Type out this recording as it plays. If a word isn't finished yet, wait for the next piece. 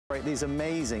These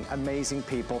amazing, amazing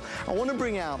people. I want to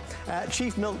bring out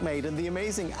Chief Milkmaid and the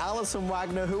amazing Alison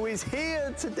Wagner, who is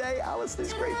here today. Alison,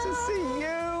 it's great to see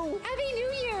you. Happy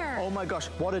New Year. Oh my gosh,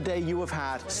 what a day you have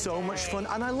had. So much fun.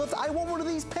 And I want one of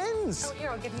these pins. Oh, here,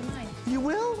 I'll give you mine. You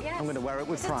will? Yes. I'm going to wear it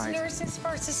with pride. It's nurses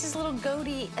first. This is little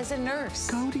Goaty as a nurse.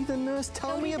 Goaty the nurse.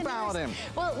 Tell me about him.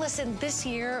 Well, listen, this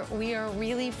year we are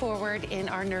really forward in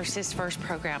our Nurses First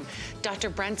program. Dr.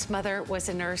 Brent's mother was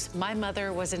a nurse. My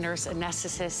mother was a nurse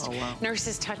anesthetist. Oh, wow.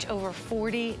 Nurses touch over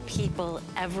 40 people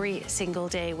every single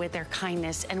day with their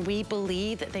kindness, and we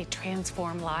believe that they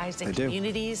transform lives and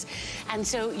communities. And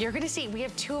so you're going to see, we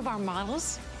have two of our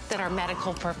models that are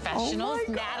medical professionals.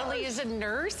 Oh, Natalie is a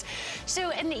nurse.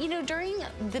 So, and you know, during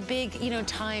the big,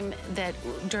 time that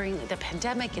during the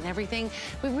pandemic and everything,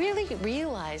 we really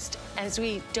realized as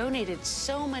we donated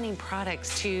so many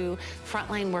products to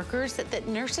frontline workers that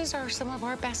nurses are some of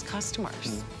our best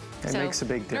customers. It makes a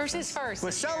big difference. Nurses first.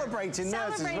 We're celebrating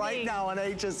nurses right now on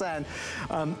HSN.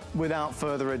 Without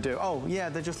further ado, oh yeah,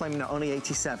 they're just letting me know, only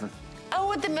 87. Oh,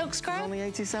 with the milk scrub? There's only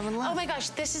 87 left. Oh my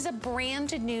gosh, this is a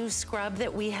brand new scrub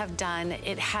that we have done.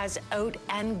 It has oat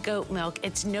and goat milk.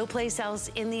 It's no place else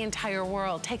in the entire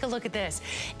world. Take a look at this.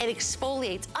 It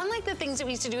exfoliates. Unlike the things that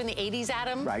we used to do in the 80s,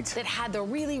 Adam, that had the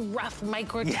really rough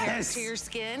micro tears to your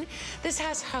skin, this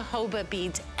has jojoba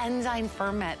beads, enzyme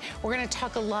ferment. We're gonna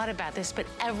talk a lot about this, but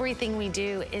everything we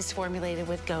do is formulated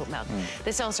with goat milk.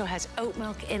 This also has oat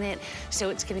milk in it, so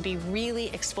it's gonna be really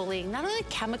exfoliating, not only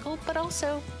chemical, but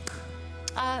also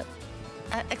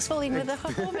exfoliating with the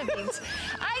jojoba beads.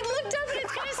 I looked up and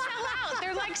it's gonna sell out.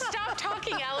 They're like, stop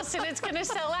talking, Allison, it's gonna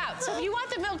sell out. So if you want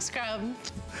the milk scrub.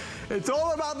 It's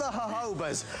all about the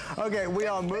jojobas. Okay, we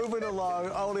are moving along.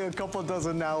 Only a couple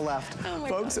dozen now left. Oh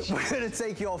Folks, we're gonna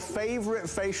take your favorite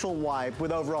facial wipe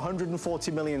with over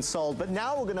 140 million sold, but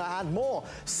now we're gonna add more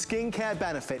skincare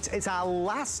benefits. It's our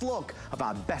last look of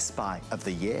our Best Buy of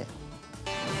the year.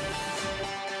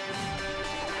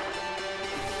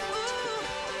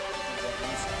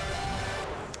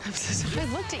 I'm so sorry.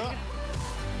 I looked at you.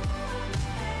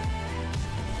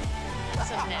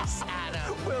 Awesomeness,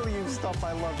 Adam. Will you stop?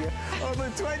 I love you.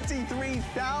 Over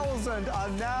 23,000 are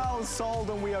now sold,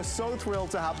 and we are so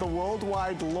thrilled to have the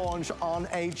worldwide launch on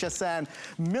HSN.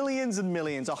 Millions and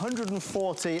millions,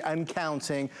 140 and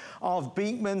counting, of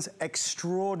Beekman's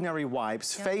extraordinary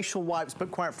wipes, facial wipes,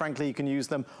 but quite frankly, you can use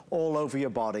them all over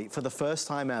your body. For the first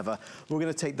time ever, we're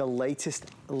going to take the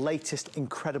latest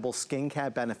incredible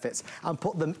skincare benefits and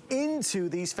put them into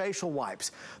these facial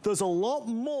wipes. There's a lot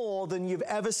more than you've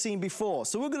ever seen before.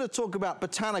 So we're going to talk about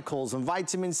botanicals and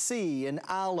vitamin C and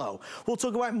aloe. We'll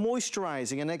talk about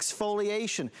moisturizing and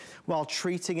exfoliation while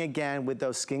treating again with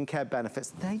those skincare benefits.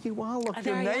 There you are, look,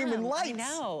 your name in lights. I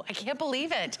know, I can't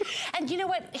believe it. And you know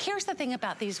what, here's the thing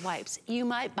about these wipes. You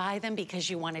might buy them because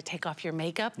you want to take off your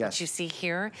makeup, which you see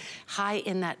here, high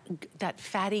in that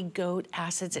fatty goat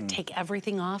acids that take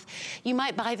everything off. You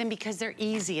might buy them because they're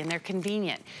easy and they're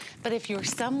convenient. But if you're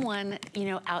someone,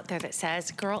 out there that says,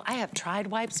 girl, I have tried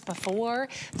wipes before,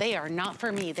 they are not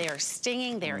for me. They are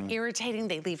stinging, they are irritating,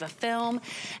 they leave a film.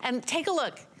 And take a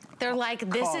look. They're like,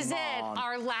 this is it,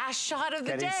 our last shot of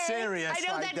the day. Serious. I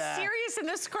know, that's serious in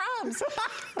the scrubs.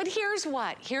 But here's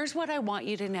what I want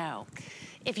you to know.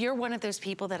 If you're one of those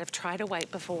people that have tried a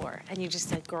wipe before and you just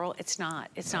said, girl, it's not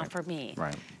for me.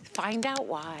 Find out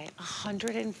why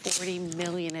 140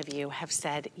 million of you have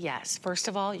said yes. First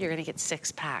of all, you're gonna get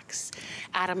 6 packs.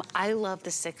 Adam, I love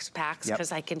the 6 packs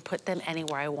because I can put them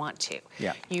anywhere I want to.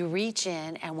 You reach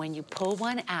in, and when you pull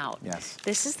one out,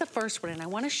 this is the first one, and I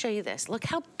wanna show you this. Look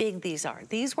how big these are.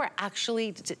 These were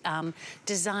actually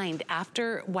designed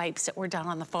after wipes that were done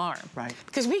on the farm.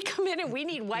 Because we come in and we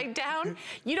need wipe down.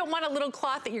 You don't want a little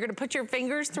cloth that you're gonna put your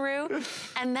fingers through.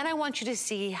 And then I want you to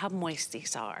see how moist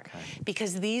these are.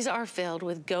 Because these are filled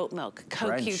with goat milk,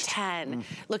 CoQ10.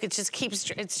 Look, it just keeps,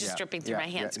 it's just dripping through my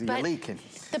hands. But leaking.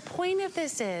 The point of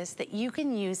this is that you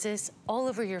can use this all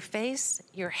over your face,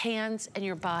 your hands, and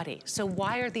your body. So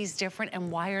why are these different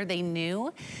and why are they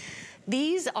new?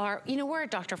 These are, we're a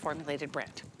doctor formulated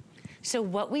brand. So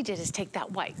what we did is take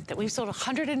that wipe that we've sold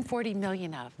 140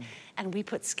 million of, and we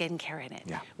put skincare in it.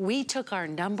 We took our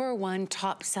 #1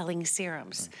 top selling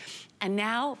serums, and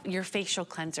now your facial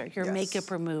cleanser, your makeup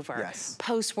remover,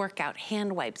 post-workout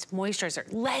hand wipes,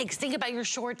 moisturizer, legs. Think about your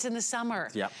shorts in the summer.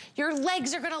 Your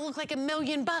legs are gonna look like $1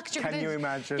 million. Can you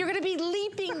imagine? You're gonna be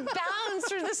leaping bounds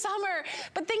through the summer.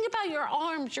 But think about your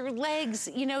arms, your legs,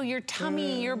 your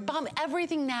tummy, your bum.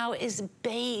 Everything now is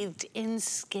bathed in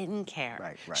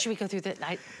skincare. Should we go through that?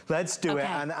 Let's do it.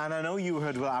 And I know you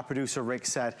heard what our producer Rick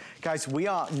said. Guys, Guys, we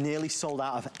are nearly sold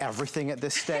out of everything at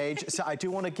this stage, so I do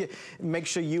want to make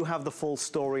sure you have the full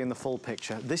story and the full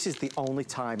picture. This is the only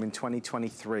time in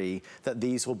 2023 that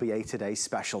these will be a Today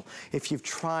Special. If you've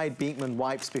tried Beekman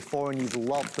wipes before and you've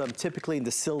loved them, typically in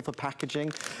the silver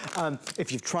packaging,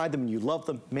 if you've tried them and you love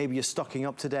them, maybe you're stocking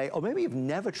up today, or maybe you've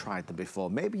never tried them before.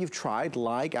 Maybe you've tried,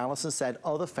 like Alison said,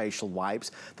 other facial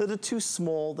wipes that are too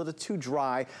small, that are too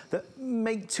dry, that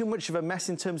make too much of a mess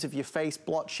in terms of your face,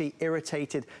 blotchy,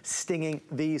 irritated, stinging.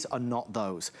 These are not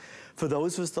those. For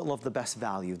those of us that love the best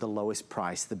value, the lowest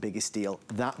price, the biggest deal,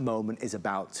 that moment is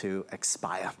about to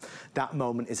expire. That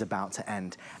moment is about to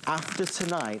end. After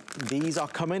tonight, these are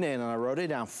coming in, and I wrote it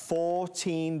down,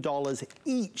 $14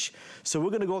 each. So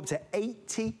we're gonna go up to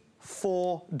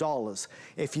 $84.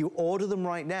 If you order them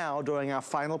right now during our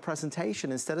final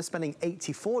presentation, instead of spending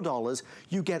 $84,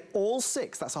 you get all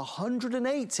 6. That's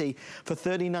 $180 for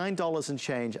 $39 and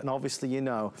change. And obviously, you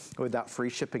know, with that free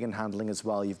shipping and handling as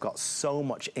well, you've got so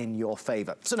much in your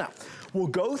favor. So now, we'll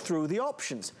go through the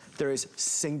options. There is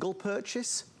single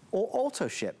purchase or auto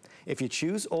ship. If you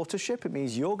choose auto ship, it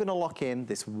means you're gonna lock in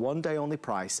this one-day only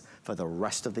price for the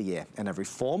rest of the year. And every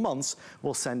 4 months,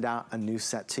 we'll send out a new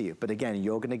set to you. But again,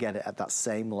 you're gonna get it at that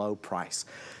same low price.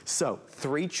 So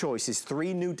 3 choices,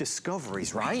 3 new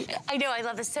discoveries, right? I know, I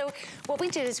love this. So what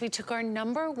we did is we took our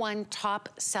 #1 top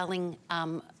selling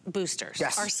boosters,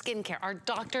 yes, our skincare, our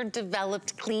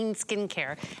doctor-developed clean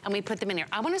skincare, and we put them in here.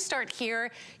 I wanna start here.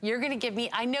 You're gonna give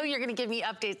me, I know you're gonna give me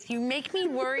updates. You make me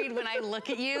worried when I look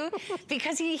at you,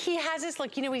 because he has this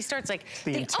look, you know, he starts like,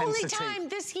 the only time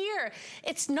this year.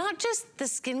 It's not just the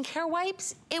skincare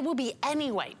wipes, it will be any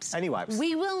wipes. Any wipes.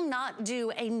 We will not do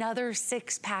another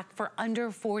 6-pack for under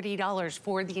 $40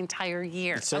 for the entire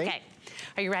year. Okay,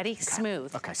 are you ready? Okay.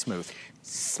 Smooth. Okay, smooth.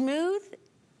 Smooth.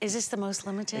 Is this the most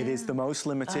limited? It is the most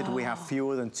limited. We have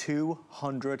fewer than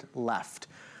 200 left.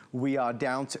 We are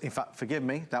down to, in fact, forgive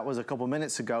me, that was a couple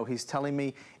minutes ago. He's telling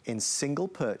me in single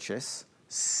purchase,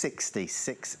 60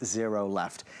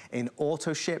 left. In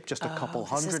auto ship, just a couple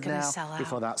hundred now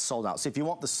before that's sold out. So if you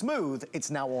want the smooth, it's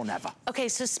now or never. Okay,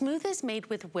 so smooth is made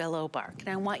with willow bark. And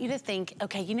I want you to think,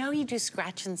 okay, you know how you do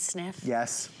scratch and sniff?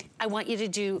 Yes. I want you to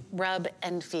do rub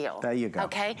and feel. There you go.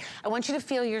 Okay? I want you to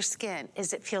feel your skin.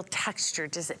 Does it feel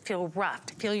textured? Does it feel rough?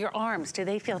 Feel your arms. Do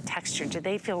they feel textured? Do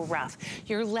they feel rough?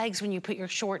 Your legs when you put your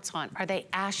shorts on, are they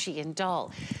ashy and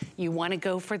dull? You want to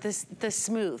go for the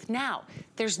smooth. Now,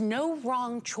 there's no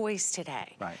wrong choice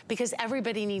today. Right. Because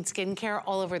everybody needs skincare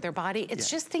all over their body. It's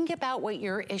just think about what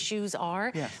your issues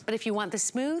are. Yes. But if you want the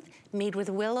smooth, made with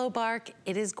willow bark,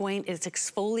 it's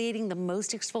exfoliating, the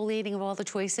most exfoliating of all the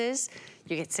choices.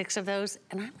 You get 6 of those,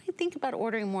 and I might think about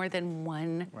ordering more than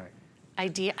one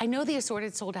idea. I know the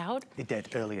assorted sold out. It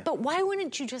did earlier. But why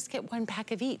wouldn't you just get 1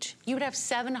 pack of each? You would have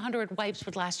 700 wipes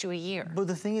would last you a year. But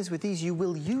the thing is with these, you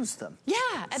will use them. Yeah,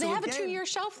 and so they have a 2-year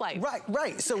shelf life.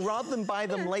 Right. So rather than buy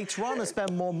them later on and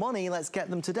spend more money, let's get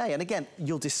them today. And again,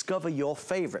 you'll discover your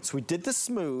favorites. We did the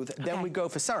smooth, then we go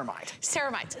for ceramide.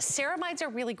 Ceramides are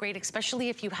really great, especially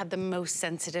if you have the most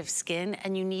sensitive skin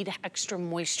and you need extra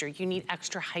moisture, you need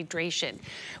extra hydration.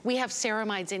 We have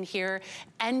ceramides in here,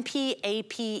 NP,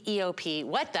 AP, EOP.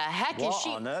 What the heck is she?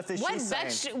 What on earth is she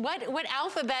saying? What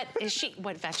alphabet is she?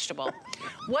 What vegetable?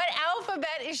 What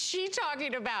alphabet is she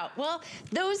talking about? Well,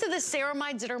 those are the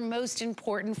ceramides that are most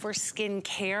important for skin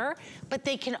care, but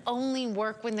they can only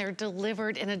work when they're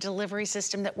delivered in a delivery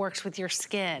system that works with your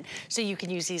skin. So you can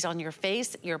use these on your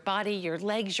face, your body, your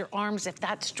legs, your arms. If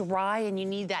that's dry and you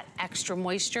need that extra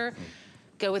moisture,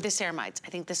 go with the ceramides. I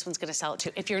think this one's gonna sell it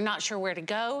too. If you're not sure where to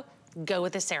go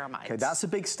with the ceramides. Okay, that's a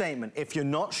big statement. If you're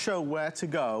not sure where to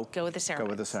go with the ceramides. Go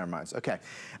with the ceramides. Okay.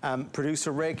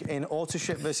 Producer Rick, in auto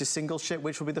ship versus single ship,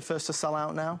 which will be the first to sell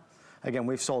out now? Again,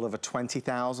 we've sold over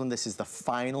 20,000. This is the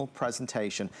final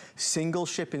presentation. Single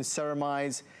ship in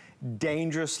ceramides,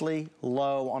 dangerously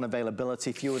low on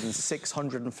availability, fewer than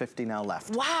 650 now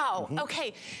left. Wow,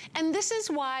 okay. And this is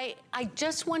why I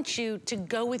just want you to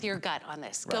go with your gut on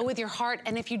this. Go with your heart,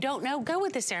 and if you don't know, go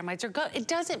with the ceramides, or it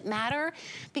doesn't matter,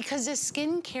 because the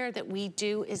skincare that we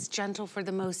do is gentle for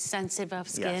the most sensitive of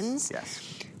skins.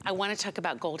 Yes. I wanna talk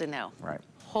about golden though. Right.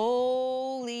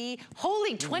 Holy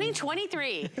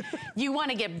 2023. You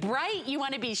wanna get bright, you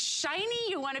wanna be shiny,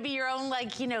 you wanna be your own,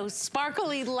 like, you know,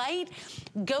 sparkly light.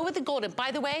 Go with the golden. By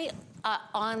the way,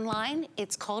 online,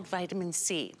 it's called vitamin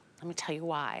C. Let me tell you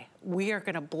why. We are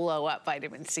gonna blow up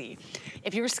vitamin C.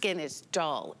 If your skin is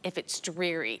dull, if it's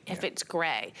dreary, if it's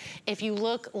gray, if you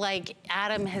look like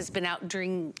Adam has been out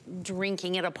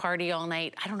drinking at a party all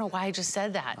night, I don't know why I just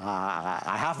said that.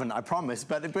 I haven't, I promise,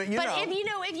 but you know. But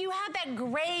if you have that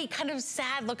gray kind of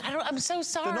sad look, I'm so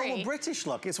sorry. The normal British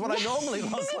look, it's what I normally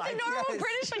look like. The normal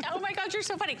British look, oh my God, you're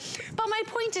so funny. But my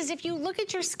point is, if you look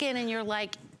at your skin and you're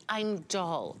like, I'm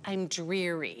dull, I'm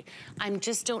dreary, I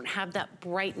just don't have that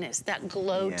brightness, that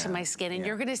glow to my skin. And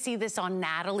you're gonna see this on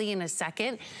Natalie in a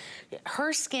second.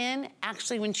 Her skin,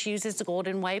 actually, when she uses the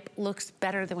golden wipe, looks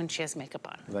better than when she has makeup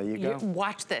on. There you go.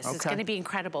 Watch this, it's gonna be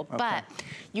incredible. But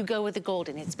you go with the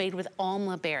golden, it's made with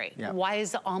almond berry. Why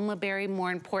is the almond berry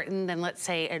more important than, let's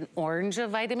say, an orange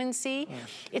of vitamin C?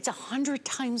 It's 100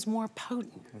 times more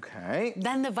potent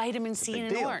than the vitamin C in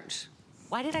an orange.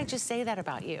 Why did I just say that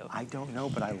about you? I don't know,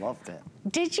 but I loved it.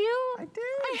 Did you? I did.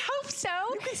 I hope so.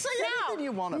 You can say anything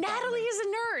you want about Natalie me. is a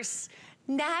nurse.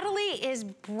 Natalie is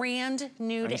brand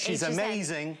new to HSN. She's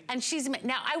amazing. And she's,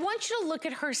 now I want you to look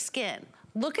at her skin.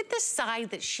 Look at the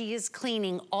side that she is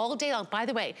cleaning all day long. By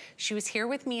the way, she was here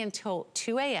with me until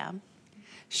 2 a.m.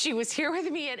 She was here with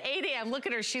me at 8 a.m. Look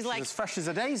at her, she's like— as fresh as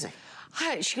a daisy.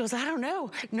 She goes, I don't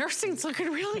know. Nursing's looking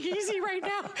really easy right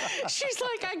now. She's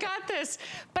like, I got this.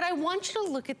 But I want you to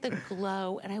look at the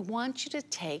glow, and I want you to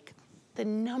take the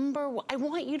I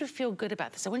want you to feel good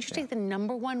about this. I want you to take the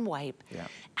 #1 wipe,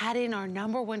 add in our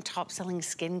 #1 top-selling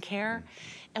skincare,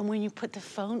 and when you put the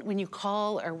phone, when you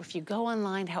call, or if you go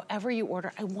online, however you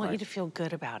order, I want you to feel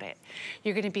good about it.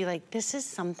 You're gonna be like, this is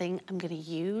something I'm gonna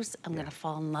use, I'm gonna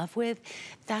fall in love with.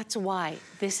 That's why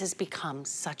this has become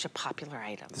such a popular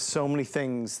item. There's so many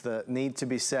things that need to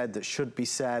be said, that should be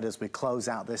said as we close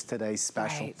out this today's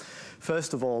special.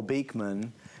 First of all,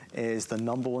 Beekman is the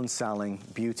 #1 selling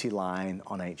beauty line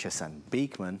on HSN.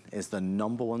 Beekman is the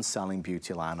 #1 selling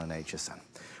beauty line on HSN.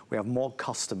 We have more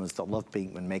customers that love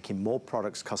Beekman, making more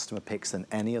products customer picks than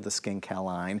any other skincare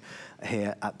line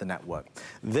here at the network.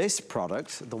 This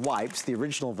product, the wipes, the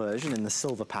original version in the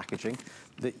silver packaging,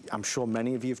 that I'm sure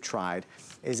many of you have tried,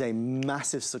 is a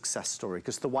massive success story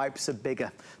because the wipes are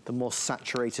bigger, they're more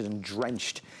saturated and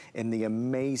drenched in the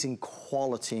amazing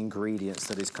quality ingredients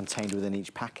that is contained within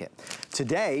each packet.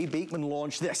 Today, Beekman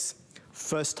launched this,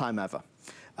 first time ever.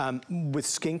 With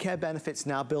skincare benefits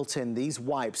now built in, these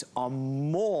wipes are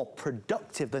more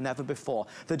productive than ever before.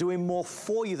 They're doing more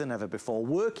for you than ever before,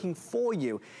 working for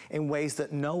you in ways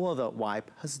that no other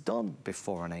wipe has done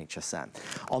before on HSN.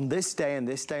 On this day and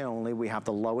this day only, we have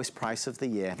the lowest price of the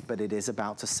year, but it is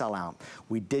about to sell out.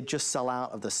 We did just sell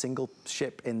out of the single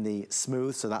ship in the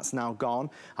smooth, so that's now gone.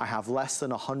 I have less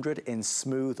than 100 in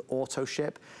smooth auto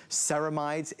ship.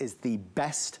 Ceramides is the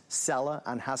best seller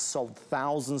and has sold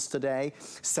thousands today.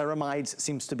 Ceramides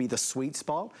seems to be the sweet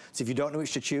spot. So if you don't know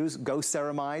which to choose, go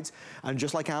Ceramides. And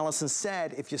just like Alison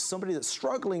said, if you're somebody that's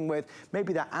struggling with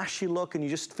maybe that ashy look and you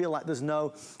just feel like there's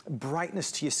no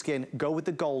brightness to your skin, go with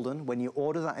the golden. When you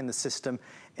order that in the system,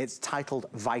 it's titled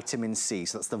Vitamin C.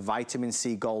 So that's the Vitamin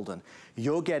C Golden.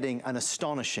 You're getting an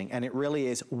astonishing, and it really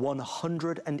is,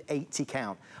 180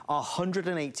 count.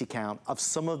 180 count of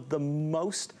some of the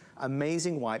most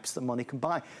amazing wipes that money can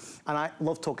buy. And I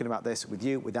love talking about this with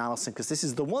you, with Alison, because this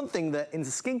is the one thing that in the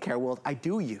skincare world I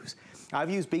do use.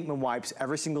 I've used Beekman wipes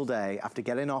every single day after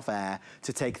getting off air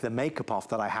to take the makeup off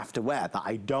that I have to wear, that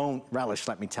I don't relish,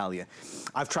 let me tell you.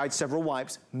 I've tried several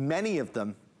wipes, many of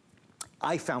them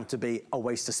I found to be a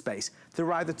waste of space.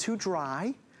 They're either too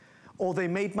dry, or they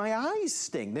made my eyes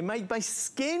sting. They made my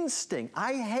skin sting.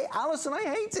 Alison, I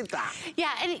hated that. Yeah,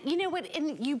 and you know what,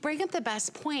 and you bring up the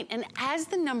best point, and as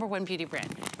the #1 beauty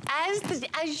brand,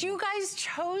 as you guys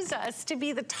chose us to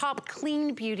be the top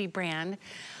clean beauty brand,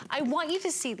 I want you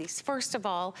to see these. First of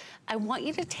all, I want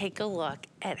you to take a look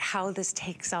at how this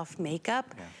takes off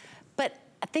makeup. But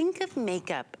think of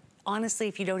makeup, honestly,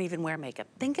 if you don't even wear makeup,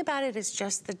 think about it as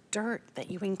just the dirt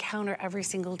that you encounter every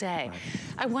single day.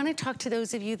 I want to talk to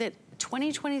those of you that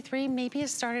 2023 maybe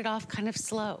has started off kind of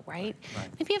slow, right?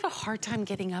 Maybe you have a hard time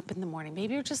getting up in the morning.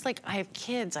 Maybe you're just like, I have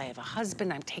kids, I have a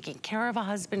husband, I'm taking care of a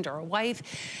husband or a wife,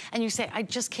 and you say, I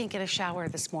just can't get a shower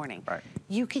this morning.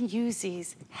 You can use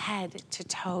these head to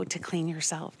toe to clean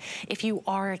yourself. If you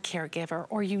are a caregiver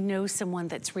or you know someone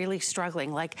that's really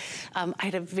struggling, like I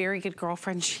had a very good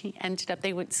girlfriend, she ended up,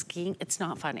 they went skiing, it's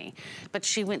not funny, but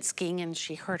she went skiing and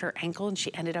she hurt her ankle and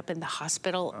she ended up in the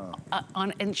hospital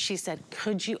and she said,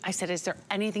 could you, I said, is there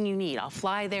anything you need? I'll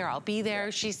fly there, I'll be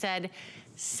there. She said,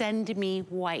 send me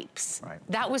wipes. Right.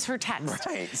 That was her text.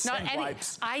 Right, Not any,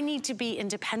 wipes. I need to be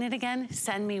independent again,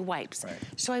 send me wipes. Right.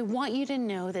 So I want you to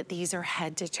know that these are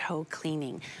head to toe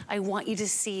cleaning. I want you to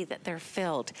see that they're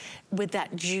filled with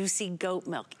that juicy goat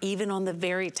milk, even on the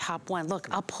very top one. Look,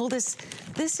 I'll pull this.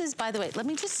 This is, by the way, let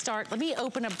me just start. Let me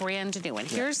open a brand new one.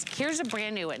 Here's a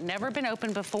brand new one, never been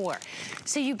opened before.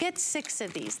 So you get 6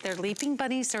 of these. They're Leaping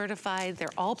Bunny certified. They're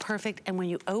all perfect. And when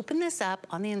you open this up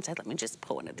on the inside, let me just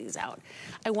pull one of these out.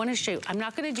 I want to show you. I'm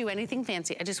not going to do anything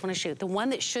fancy. I just want to show you the one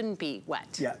that shouldn't be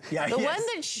wet. The one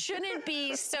that shouldn't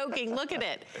be soaking. Look at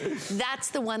it. That's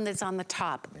the one that's on the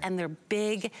top. And they're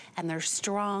big, and they're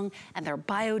strong, and they're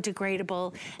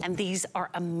biodegradable, and these are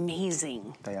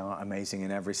amazing. They are amazing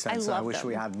in every sense. I wish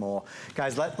we had more.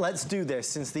 Guys, let's do this.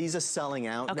 Since these are selling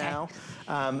out now,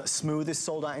 Smooth is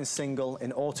sold out in single.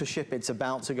 In auto ship, it's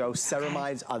about to go.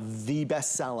 Ceramides are the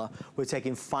best seller. We're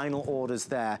taking final orders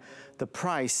there. The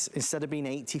price, instead of being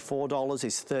 $84,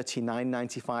 is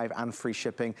 $39.95 and free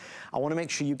shipping. I want to make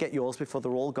sure you get yours before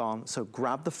they're all gone. So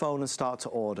grab the phone and start to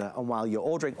order. And while you're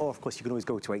ordering, or of course you can always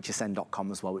go to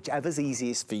hsn.com as well, whichever's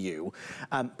easiest for you.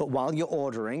 But while you're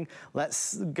ordering,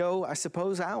 let's go, I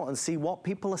suppose, out and see what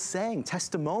people are saying.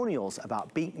 Testimonials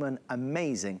about Beekman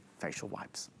amazing facial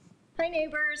wipes. Hi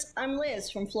neighbors, I'm Liz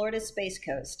from Florida's Space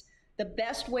Coast. The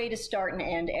best way to start and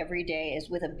end every day is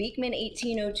with a Beekman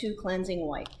 1802 cleansing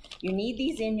wipe. You need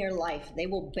these in your life. They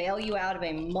will bail you out of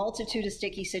a multitude of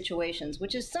sticky situations,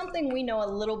 which is something we know a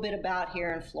little bit about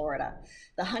here in Florida.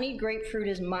 The honey grapefruit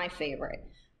is my favorite.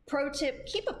 Pro tip,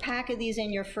 keep a pack of these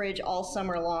in your fridge all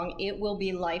summer long. It will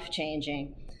be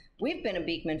life-changing. We've been a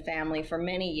Beekman family for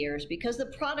many years because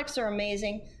the products are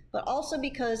amazing, but also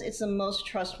because it's the most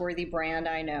trustworthy brand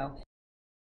I know.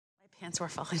 My pants were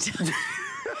falling down.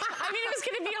 I mean, it was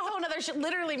gonna be a whole nother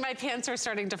literally, my pants are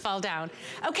starting to fall down.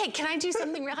 Okay, can I do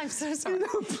something real? I'm so sorry. No,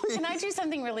 please. Can I do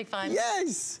something really fun?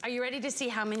 Yes. Are you ready to see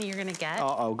how many you're gonna get?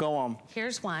 Uh-oh, go on.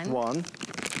 Here's 1. 1.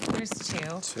 Here's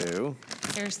 2. 2.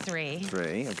 Here's 3.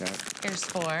 3, okay. Here's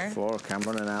 4. 4, okay, I'm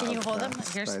running out. Can you hold them?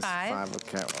 Here's 5. 5,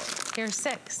 okay. Here's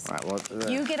 6. Right, what?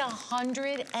 You get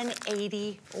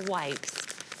 180 wipes.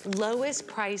 Lowest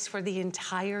price for the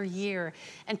entire year.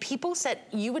 And people said,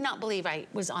 you would not believe, I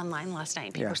was online last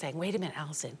night, people were saying, wait a minute,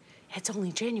 Allison, it's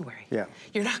only January.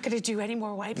 You're not gonna do any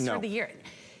more wipes for the year.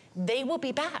 They will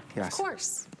be back, of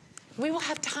course. We will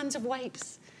have tons of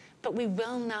wipes, but we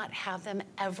will not have them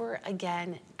ever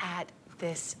again at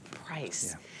this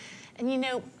price. And you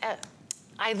know,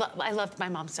 I loved my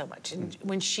mom so much. And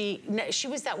when she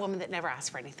was that woman that never asked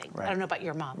for anything. I don't know about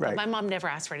your mom, but my mom never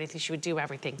asked for anything. She would do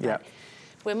everything. But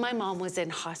when my mom was in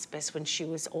hospice when she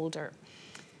was older,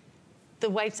 the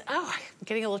wipes, oh, I'm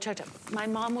getting a little choked up. My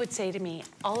mom would say to me,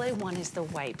 all I want is the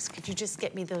wipes. Could you just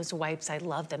get me those wipes? I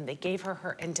love them. They gave her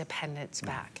her independence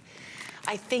back.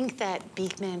 I think that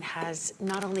Beekman has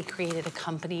not only created a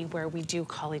company where we do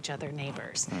call each other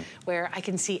neighbors, where I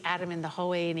can see Adam in the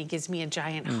hallway and he gives me a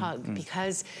giant hug,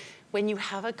 because when you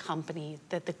have a company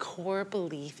that the core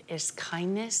belief is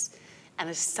kindness and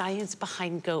a science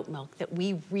behind goat milk, that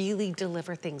we really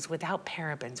deliver things without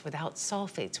parabens, without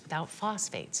sulfates, without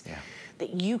phosphates,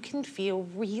 that you can feel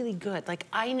really good. Like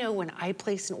I know when I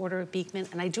place an order at Beekman,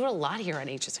 and I do it a lot here on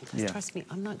HSN, because trust me,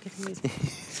 I'm not giving these.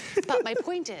 But my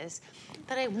point is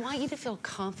that I want you to feel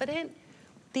confident.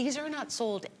 These are not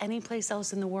sold anyplace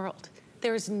else in the world.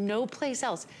 There is no place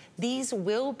else. These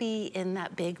will be in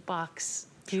that big box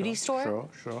beauty store.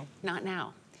 Not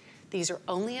now. These are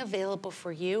only available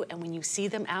for you, and when you see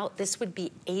them out, this would be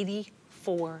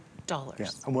 $84.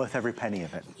 And worth every penny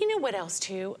of it. You know what else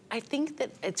too? I think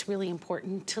that it's really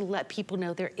important to let people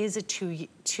know there is a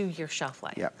two-year shelf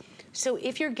life. So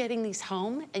if you're getting these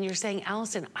home and you're saying,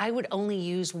 Allison, I would only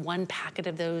use 1 packet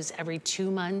of those every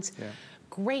 2 months,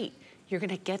 great. You're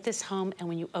gonna get this home, and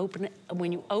when you open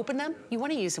them, you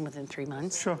wanna use them within 3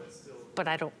 months. But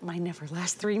mine never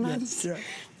lasts 3 months.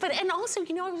 But, and also,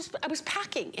 you know, I was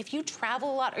packing. If you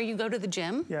travel a lot or you go to the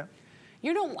gym,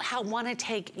 you don't wanna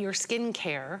take your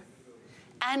skincare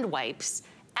and wipes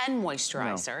and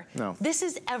moisturizer. This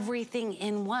is everything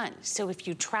in one. So if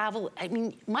you travel, I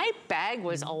mean, my bag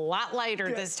was a lot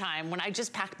lighter this time when I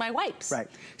just packed my wipes.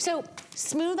 So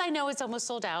Smooth, I know it's almost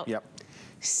sold out.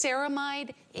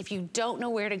 Ceramide, if you don't know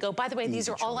where to go, by the way, these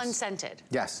are all unscented.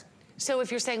 So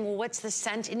if you're saying, well, what's the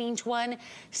scent in each one?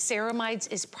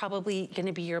 Ceramides is probably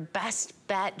gonna be your best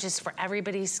bet just for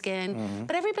everybody's skin.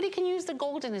 But everybody can use the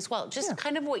golden as well, just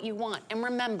kind of what you want. And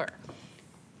remember,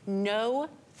 no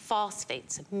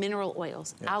phosphates, mineral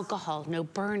oils, alcohol, no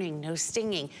burning, no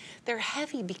stinging. They're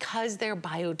heavy because they're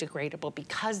biodegradable,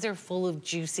 because they're full of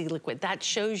juicy liquid. That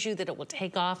shows you that it will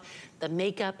take off the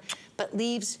makeup, but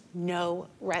leaves no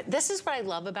red. This is what I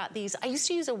love about these. I used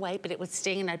to use a wipe, but it would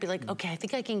sting, and I'd be like, okay, I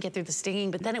think I can get through the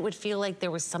stinging, but then it would feel like there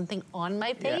was something on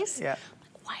my face. Yeah.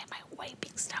 Why am I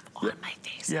wiping stuff on my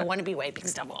face? I want to be wiping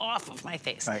stuff off of my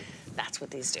face. That's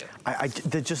what these do.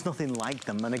 There's just nothing like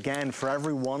them. And again, for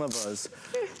every one of us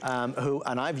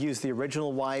and I've used the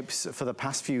original wipes for the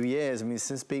past few years. I mean,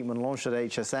 since Beekman launched at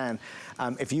HSN,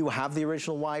 if you have the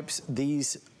original wipes,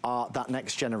 these are that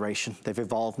next generation. They've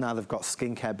evolved now. They've got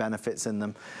skincare benefits in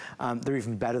them. They're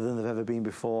even better than they've ever been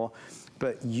before.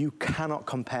 But you cannot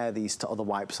compare these to other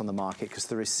wipes on the market because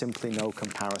there is simply no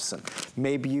comparison.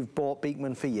 Maybe you've bought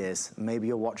Beekman for years. Maybe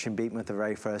you're watching Beekman for the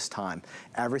very first time.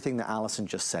 Everything that Alison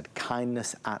just said,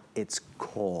 kindness at its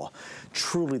core.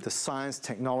 Truly the science,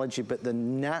 technology, but the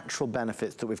natural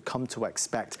benefits that we've come to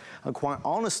expect. And quite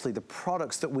honestly, the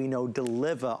products that we know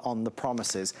deliver on the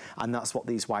promises. And that's what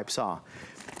these wipes are.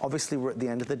 Obviously, we're at the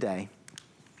end of the day.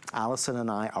 Alison and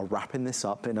I are wrapping this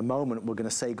up. In a moment, we're going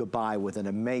to say goodbye with an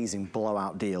amazing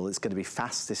blowout deal. It's going to be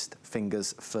fastest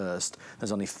fingers first.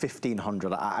 There's only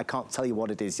 1,500. I can't tell you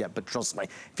what it is yet, but trust me,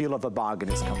 if you love a bargain,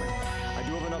 it's coming. I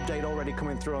do have an update already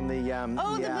coming through on the...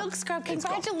 the milk scrub.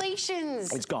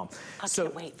 Congratulations. It's gone. So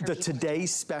the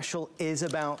today's special is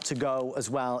about to go as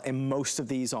well in most of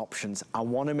these options. I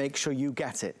want to make sure you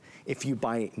get it. If you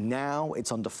buy it now,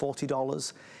 it's under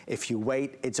 $40. If you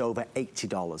wait, it's over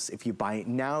 $80. If you buy it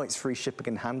now, it's free shipping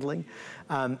and handling.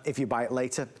 If you buy it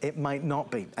later, it might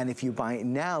not be. And if you buy it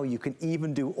now, you can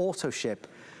even do auto ship,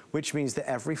 which means that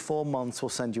every 4 months we'll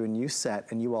send you a new set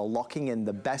and you are locking in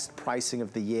the best pricing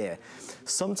of the year.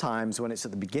 Sometimes when it's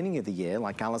at the beginning of the year,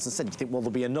 like Alison said, you think, well,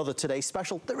 there'll be another Today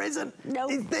Special. There isn't. No.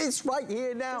 It's this right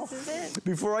here now. This is it.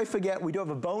 Before I forget, we do have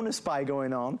a bonus buy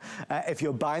going on. If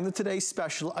you're buying the Today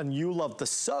Special and you love the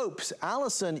soaps,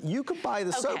 Alison, you could buy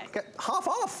the soap, get half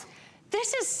off.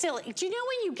 This is silly. Do you know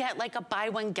when you get like a buy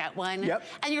one, get one? Yep.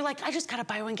 And you're like, I just got a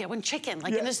buy one, get one chicken,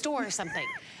 like in a store or something.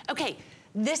 Okay.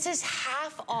 This is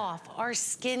half off our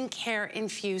skincare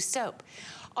infused soap.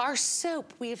 Our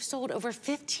soap, we have sold over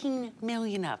 15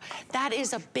 million of. That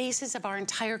is a basis of our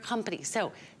entire company.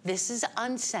 So this is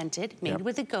unscented, made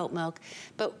with the goat milk,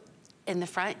 but in the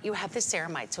front, you have the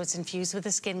ceramide. So it's infused with the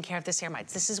skincare of the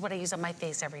ceramides. This is what I use on my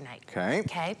face every night.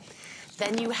 Okay.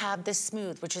 Then you have the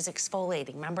smooth, which is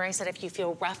exfoliating. Remember I said if you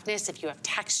feel roughness, if you have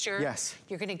texture,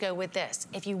 you're gonna go with this.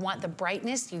 If you want the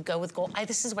brightness, you go with gold.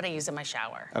 This is what I use in my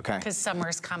shower. Okay. Because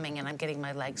summer's coming and I'm getting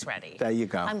my legs ready. There you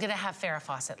go. I'm gonna have Farrah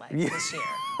Fawcett legs this year.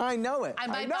 I know it. I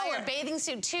might buy a bathing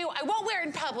suit too. I won't wear it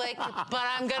in public, but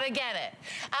I'm gonna get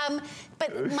it.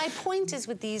 But my point is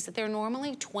with these, that they're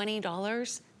normally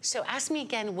 $20. So ask me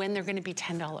again when they're gonna be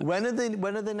 $10. When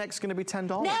are they next gonna be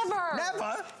 $10? Never.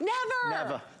 Never? Never.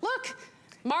 Never. Look,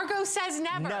 Margot says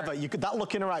never. Never. You could, that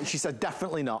look in her eye, she said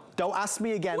definitely not. Don't ask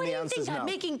me again, the answer's no. What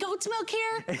do you think, I'm making goat's milk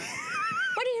here?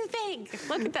 What do you think?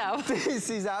 Look at that. This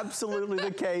is absolutely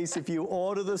the case. If you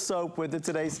order the soap with the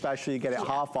Today Special, you get it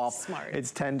half off. Smart.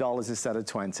 It's $10 instead of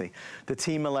 $20. The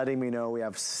team are letting me know we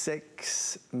have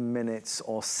 6 minutes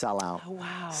or sell out. Oh,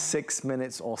 wow. 6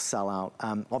 minutes or sell out.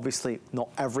 Obviously, not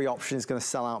every option is going to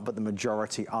sell out, but the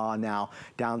majority are now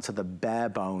down to the bare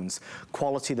bones.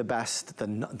 Quality the best.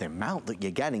 The amount that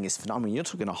you're getting is phenomenal. I mean, you're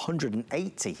talking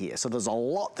 180 here, so there's a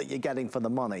lot that you're getting for the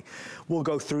money. We'll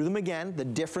go through them again. The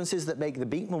differences that make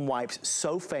the Beekman wipes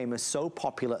so famous, so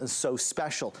popular, and so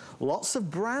special. Lots of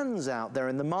brands out there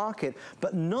in the market,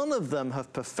 but none of them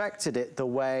have perfected it the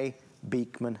way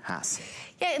Beekman has.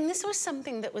 Yeah, and this was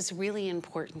something that was really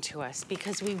important to us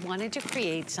because we wanted to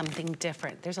create something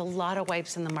different. There's a lot of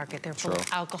wipes in the market. They're full of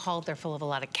alcohol. They're full of a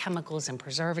lot of chemicals and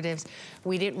preservatives.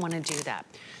 We didn't want to do that.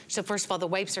 So first of all, the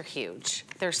wipes are huge.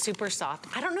 They're super soft.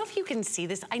 I don't know if you can see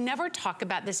this. I never talk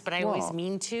about this, but I always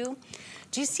mean to.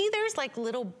 Do you see there's like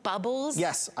little bubbles?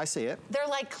 Yes, I see it. They're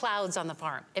like clouds on the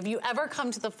farm. If you ever come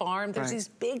to the farm, there's these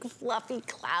big fluffy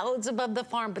clouds above the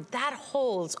farm, but that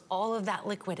holds all of that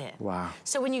liquid in. Wow.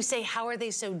 So when you say, how are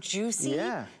they so juicy?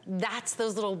 That's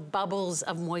those little bubbles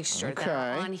of moisture that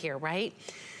are on here, right?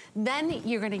 Then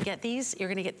you're gonna get these, you're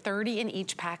gonna get 30 in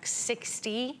each pack,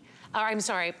 60, or I'm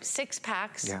sorry, 6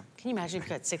 packs. Can you imagine if you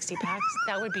got 60 packs?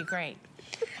 That would be great.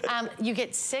 You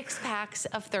get 6 packs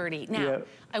of 30. Now,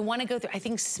 I wanna go through, I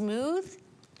think Smooth,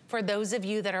 for those of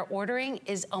you that are ordering,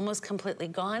 is almost completely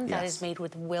gone. That is made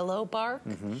with willow bark,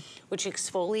 which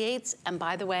exfoliates. And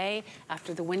by the way,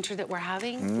 after the winter that we're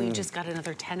having, we just got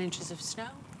another 10 inches of snow.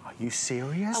 Are you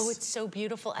serious? Oh, it's so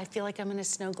beautiful. I feel like I'm in a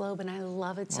snow globe and I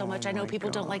love it so much. I know people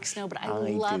don't like snow, but I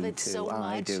love it so much.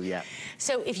 I do, yeah.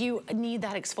 So if you need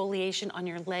that exfoliation on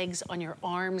your legs, on your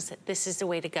arms, this is the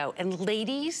way to go. And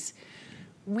ladies,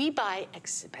 we buy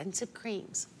expensive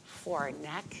creams for our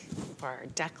neck, for our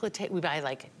décolleté. We buy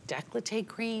like décolleté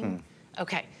cream.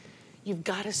 Okay. You've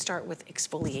got to start with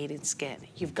exfoliated skin.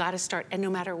 You've got to start, and no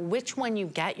matter which one you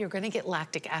get, you're going to get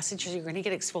lactic acid, so you're going to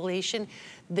get exfoliation.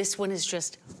 This one is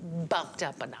just bumped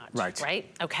up a notch, right?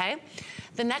 Okay?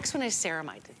 The next one is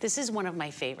ceramide. This is one of my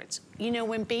favorites. You know,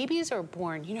 when babies are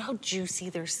born, you know how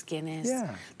juicy their skin is?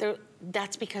 Yeah.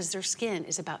 That's because their skin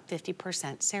is about 50%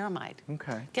 ceramide.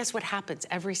 Okay. Guess what happens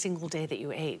every single day that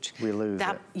you age? We lose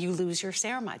it. You lose your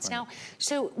ceramides. Right. Now,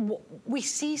 so we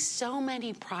see so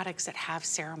many products that have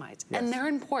ceramides, and they're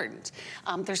important.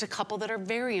 There's a couple that are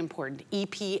very important,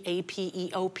 EP, AP,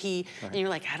 EOP, and you're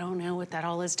like, I don't know what that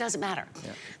all is. Doesn't matter.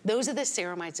 Yeah. Those are the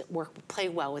ceramides that play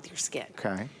well with your skin.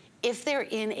 Okay. If they're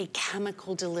in a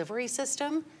chemical delivery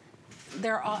system,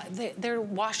 they're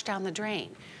washed down the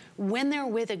drain. When they're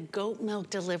with a goat milk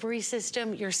delivery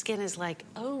system, your skin is like,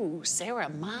 oh,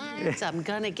 ceramides, I'm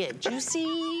gonna get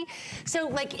juicy. So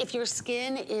like if your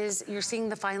skin is, you're seeing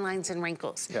the fine lines and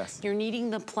wrinkles, you're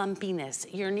needing the plumpiness,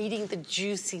 you're needing the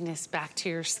juiciness back to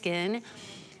your skin,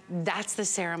 that's the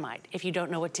ceramide. If you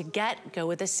don't know what to get, go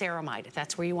with a ceramide. If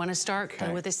that's where you wanna start,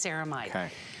 go with a ceramide. Okay.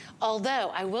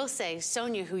 Although, I will say,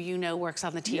 Sonia, who you know works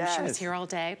on the team, she was here all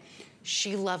day,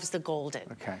 she loves the golden.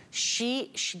 Okay.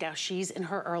 Now she's in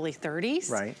her early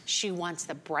 30s. Right. She wants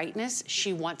the brightness.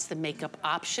 She wants the makeup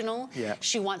optional. Yeah.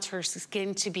 She wants her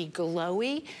skin to be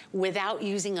glowy without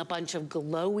using a bunch of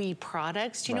glowy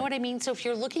products. Do you know what I mean? So if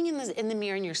you're looking in the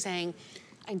mirror and you're saying,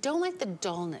 I don't like the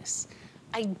dullness,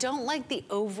 I don't like the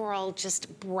overall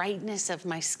just brightness of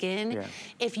my skin. Yeah.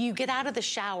 If you get out of the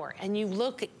shower and you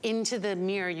look into the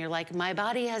mirror and you're like, my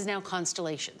body has now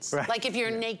constellations. Right. Like if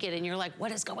you're naked and you're like,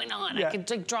 what is going on? I could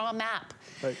like draw a map.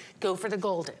 Right. Go for the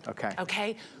golden. Okay.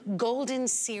 Okay. Golden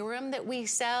serum that we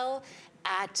sell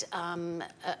at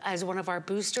as one of our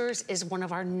boosters is one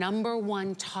of our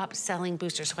 #1 top selling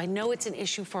boosters. So I know it's an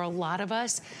issue for a lot of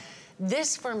us.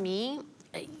 This for me,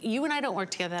 you and I don't work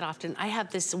together that often. I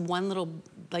have this one little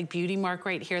like beauty mark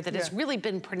right here that has really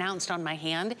been pronounced on my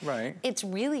hand. Right. It's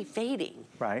really fading.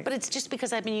 Right. But it's just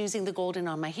because I've been using the golden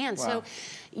on my hand. Wow. So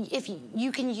if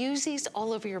you can use these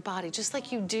all over your body, just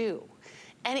like you do.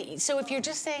 And so if you're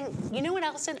just saying, you know what,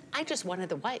 Allison, I just wanted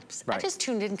the wipes. Right. I just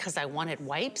tuned in because I wanted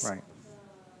wipes. Right.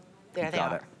 There they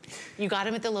are. You got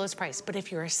them at the lowest price. But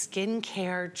if you're a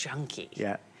skincare junkie.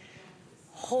 Yeah.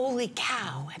 Holy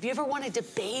cow, have you ever wanted to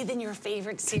bathe in your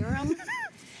favorite serum?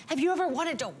 Have you ever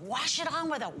wanted to wash it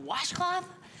on with a washcloth?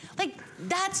 Like,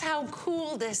 that's how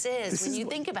cool this is when you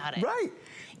think about it. Right.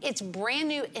 It's brand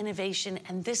new innovation,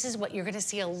 and this is what you're gonna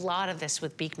see a lot of this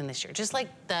with Beekman this year. Just like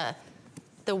the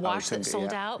wash that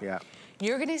sold out,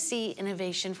 you're gonna see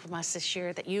innovation from us this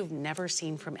year that you've never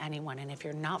seen from anyone. And if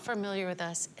you're not familiar with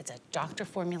us, it's a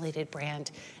doctor-formulated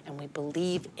brand, and we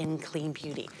believe in clean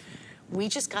beauty. We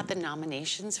just got the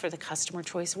nominations for the Customer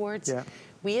Choice Awards. Yeah.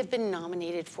 We have been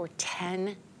nominated for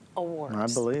 10 awards. I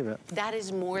believe it. That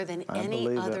is more than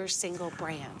any other single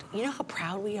brand. You know how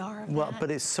proud we are of that?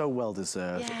 But it's so well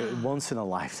deserved. Yeah. Once in a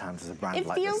lifetime there's a brand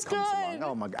like this comes along.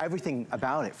 Oh my God, everything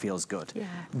about it feels good. Yeah.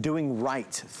 Doing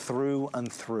right through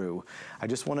and through. I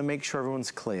just want to make sure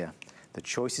everyone's clear. The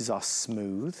choices are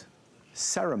smooth,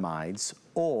 ceramides,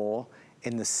 or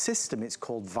in the system, it's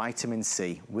called vitamin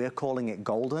C. We're calling it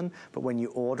golden, but when you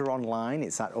order online,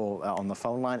 it's or on the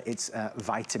phone line, it's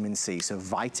vitamin C. So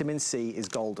vitamin C is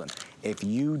golden. If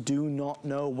you do not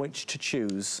know which to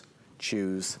choose,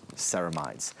 choose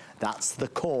ceramides. That's the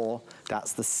core,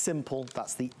 that's the simple,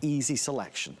 that's the easy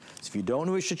selection. So if you don't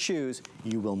know which to choose,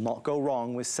 you will not go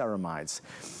wrong with ceramides.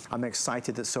 I'm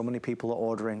excited that so many people are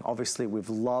ordering. Obviously, we've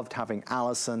loved having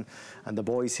Allison and the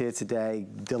boys here today,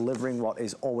 delivering what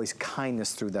is always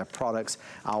kindness through their products.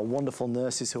 Our wonderful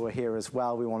nurses who are here as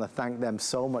well. We want to thank them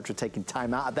so much for taking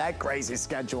time out of their crazy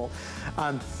schedule.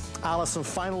 Allison,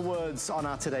 final words on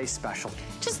our today's special.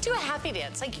 Just do a happy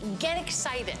dance, like get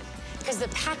excited. Because the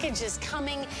package is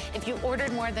coming. If you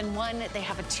ordered more than one, they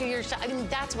have a 2-year shot. I mean,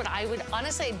 that's what I would,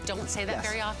 honestly, I don't say that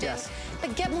very often.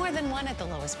 But get more than one at the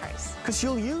lowest price. Because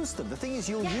you'll use them. The thing is,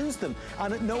 you'll use them.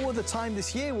 And at no other time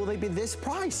this year will they be this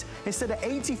price. Instead of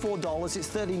 $84, it's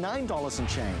 $39 and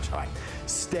change. All right,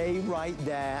 stay right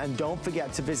there. And don't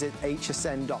forget to visit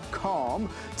hsn.com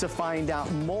to find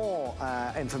out more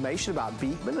information about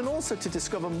Beekman and also to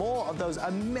discover more of those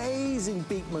amazing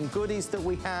Beekman goodies that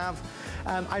we have.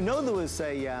 I know that there was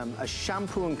a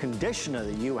shampoo and conditioner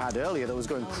that you had earlier that was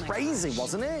going crazy,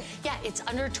 wasn't it? Yeah, it's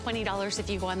under $20 if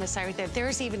you go on the side right there.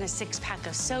 There's even a 6-pack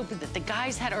of soap that the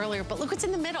guys had earlier, but look what's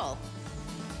in the middle.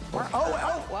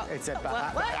 It's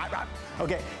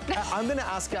okay, I'm going to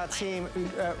ask our team,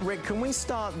 Rick, can we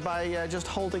start by just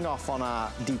holding off on our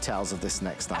details of this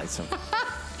next item?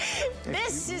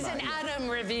 This is an Adam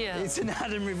reveal. It's an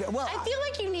Adam reveal. Well, I feel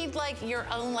like you need like your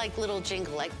own like little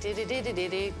jingle, like like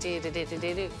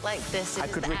this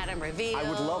is the Adam reveal. I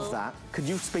would love that. Could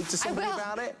you speak to somebody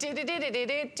about it?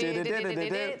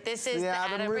 This is the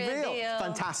Adam reveal.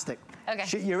 Fantastic.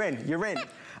 Okay. You're in. You're in.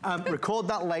 Record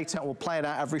that later and we'll play it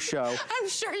out every show. I'm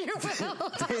sure you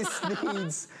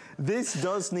will. This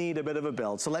does need a bit of a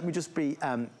build. So let me just be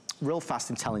real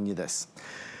fast in telling you this.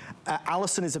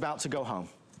 Alison is about to go home.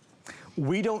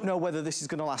 We don't know whether this is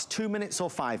going to last 2 minutes or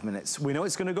 5 minutes. We know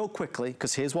it's going to go quickly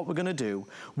because here's what we're going to do.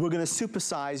 We're going to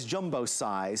supersize, jumbo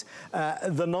size,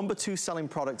 the #2 selling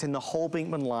product in the whole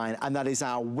Beekman line, and that is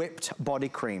our whipped body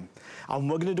cream. And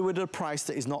we're going to do it at a price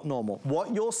that is not normal.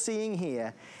 What you're seeing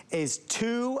here is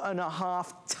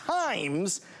 2.5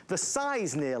 times the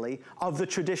size nearly of the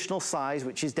traditional size,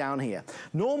 which is down here.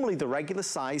 Normally the regular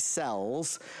size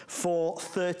sells for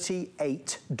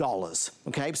 $38.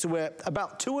 Okay, so we're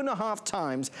about 2.5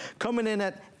 times, coming in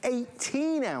at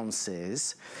 18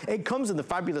 ounces. It comes in the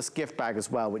fabulous gift bag as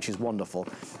well, which is wonderful.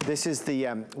 This is the,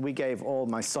 we gave all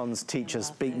my son's teachers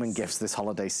Beekman gifts this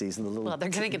holiday season. Well, they're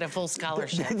gonna get a full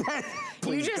scholarship.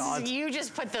 you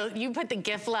just put the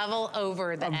gift level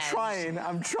over the edge.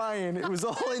 I'm trying. It was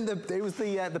all in the, it was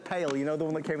the pail, you know, the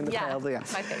one that came in the pail. Yeah,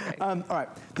 my favorite. All right,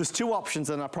 there's 2 options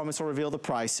and I promise I'll reveal the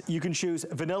price. You can choose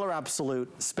Vanilla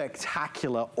Absolute,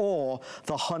 Spectacular, or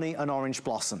the Honey and Orange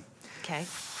Blossom. Okay.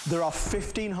 There are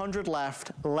 1,500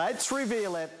 left. Let's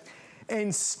reveal it.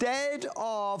 Instead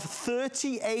of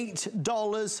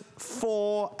 $38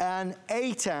 for an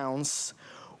 8-ounce,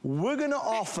 we're gonna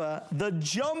offer the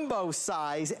jumbo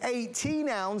size 18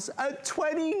 ounce at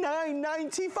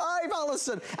 $29.95,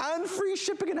 Alison, and free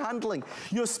shipping and handling.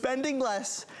 You're spending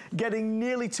less, getting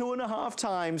nearly 2.5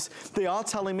 times. They are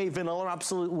telling me Vanilla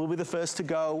Absolute will be the first to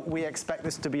go. We expect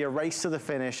this to be a race to the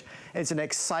finish. It's an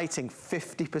exciting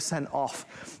 50% off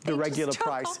the regular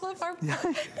price.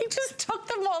 They just took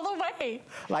them all away.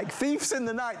 Like thieves in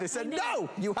the night, they said, no,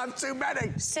 you have too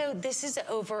many. So this is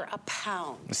over a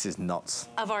pound. This is nuts.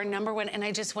 Of our #1, and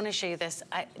I just want to show you this.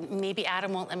 Maybe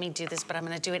Adam won't let me do this, but I'm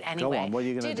going to do it anyway. Go on, what are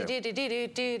you going to do?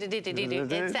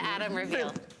 It's the Adam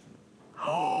reveal.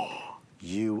 Are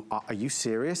you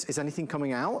serious? Is anything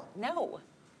coming out? No,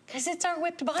 because it's our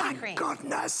whipped body cream. Thank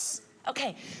goodness.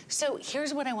 Okay, so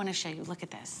here's what I want to show you. Look at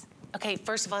this. Okay,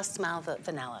 first of all, smell the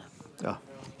vanilla. Oh.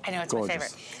 I know, it's gorgeous. My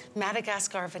favorite.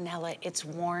 Madagascar vanilla, it's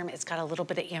warm, it's got a little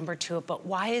bit of amber to it, but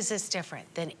why is this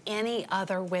different than any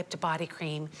other whipped body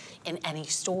cream in any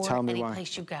store, any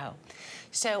place you go?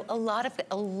 So a lot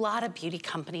of beauty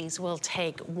companies will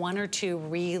take 1 or 2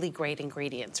 really great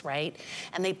ingredients, right?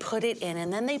 And they put it in,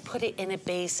 and then they put it in a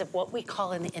base of what we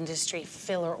call in the industry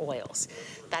filler oils.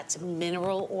 That's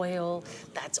mineral oil,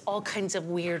 that's all kinds of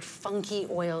weird, funky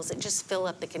oils that just fill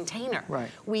up the container. Right.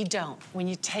 We don't. When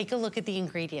you take a look at the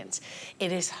ingredients,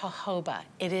 it is jojoba,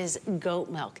 it is goat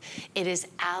milk, it is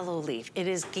aloe leaf, it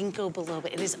is ginkgo biloba,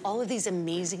 it is all of these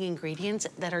amazing ingredients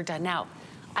that are done. Now,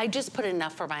 I just put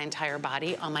enough for my entire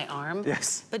body on my arm.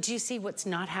 Yes. But do you see what's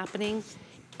not happening?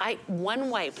 One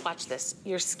wipe, watch this,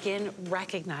 your skin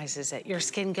recognizes it. Your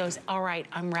skin goes, all right,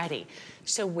 I'm ready.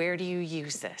 So where do you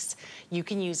use this? You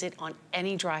can use it on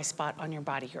any dry spot on your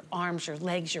body, your arms, your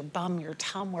legs, your bum, your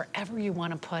tum, wherever you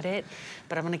want to put it.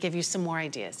 But I'm going to give you some more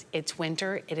ideas. It's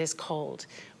winter, it is cold.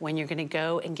 When you're going to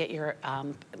go and get your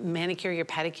manicure, your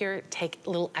pedicure, take a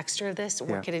little extra of this,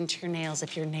 work it into your nails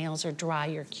if your nails are dry,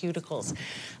 your cuticles.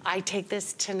 I take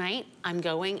this tonight. I'm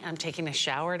taking a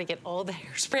shower to get all the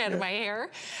hairspray out of my hair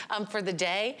for the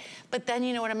day. But then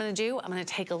you know what I'm going to do? I'm going to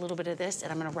take a little bit of this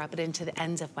and I'm going to rub it into the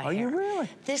ends of my hair. Are you really?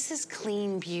 This is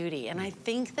clean beauty, and I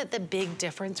think that the big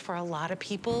difference for a lot of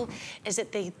people is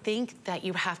that they think that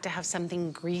you have to have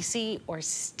something greasy or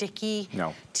sticky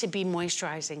to be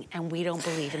moisturizing, and we don't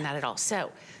believe in that at all. So,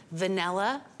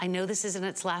 vanilla, I know this isn't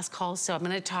its last call, so I'm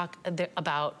gonna talk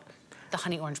about the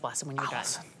honey orange blossom when you're done.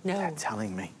 No. They're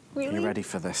telling me. Really? Are you ready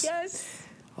for this? Yes.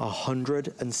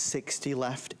 160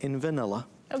 left in vanilla.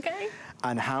 Okay.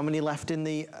 And how many left in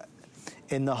the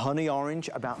honey orange?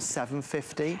 About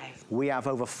 750. Okay. We have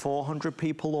over 400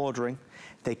 people ordering.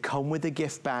 They come with a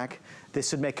gift bag.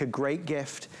 This would make a great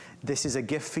gift. This is a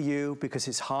gift for you because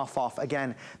it's half off.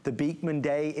 Again, the Beekman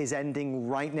Day is ending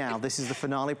right now. This is the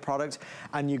finale product.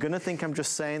 And you're gonna think I'm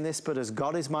just saying this, but as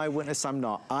God is my witness, I'm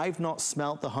not. I've not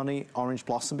smelt the honey orange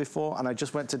blossom before, and I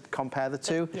just went to compare the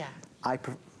two. Yeah.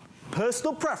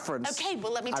 Personal preference. Okay,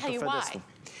 well, let me tell you why.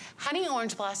 Honey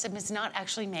orange blossom is not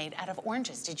actually made out of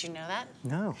oranges. Did you know that?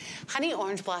 No. Honey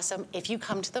orange blossom, if you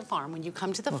come to the farm, when you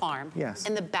come to the farm,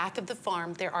 in the back of the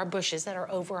farm, there are bushes that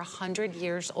are over 100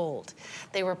 years old.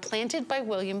 They were planted by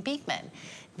William Beekman.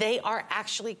 They are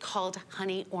actually called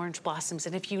honey orange blossoms.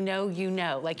 And if you know, you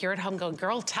know. Like you're at home going,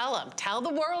 girl, tell them. Tell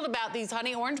the world about these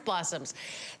honey orange blossoms.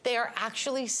 They are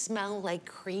actually smell like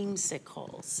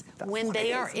creamsicles when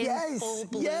they are in full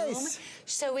bloom.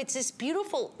 So it's this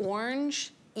beautiful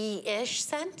orange-ish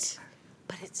scent,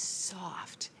 but it's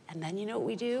soft. And then you know what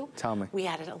we do? Tell me. We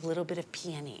added a little bit of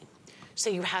peony. So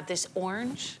you have this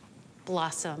orange,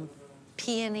 blossom,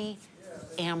 peony,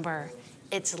 amber.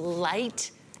 It's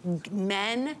light.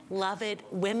 Men love it.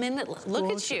 Women,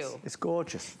 look at you. It's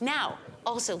gorgeous. Now,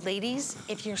 also, ladies,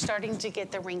 if you're starting to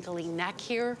get the wrinkly neck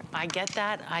here, I get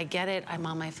that. I get it. I'm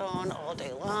on my phone all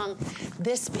day long.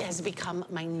 This has become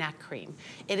my neck cream.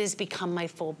 It has become my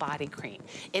full body cream.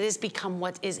 It has become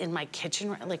what is in my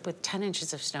kitchen, like with 10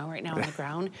 inches of snow right now on the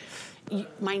ground.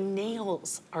 My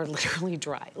nails are literally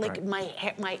dry. Like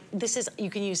this is,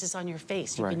 you can use this on your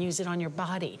face. You can use it on your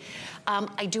body.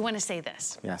 I do want to say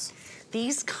this. Yes.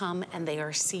 These come and they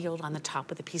are sealed on the top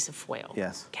with a piece of foil.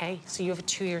 Yes. Okay, so you have a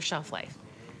 2-year shelf life.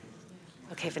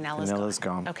 Okay, vanilla's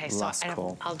gone. Okay, so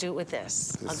I'll do it with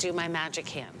this. I'll do my magic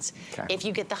hands. Okay. If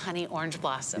you get the honey orange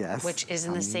blossom, which is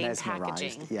in the same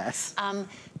packaging. Yes.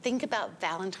 Think about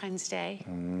Valentine's Day.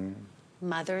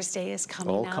 Mother's Day is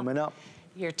coming up. All coming up.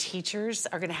 Your teachers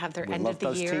are gonna have their end of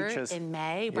the year in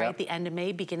May, right? The end of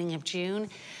May, beginning of June.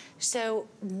 So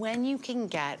when you can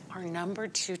get our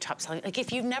 #2 top selling, like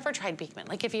if you've never tried Beekman,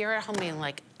 like if you're at home being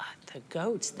like, the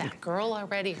goats, that girl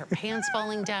already, her pants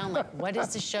falling down, like what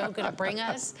is the show gonna bring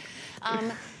us?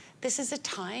 This is a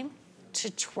time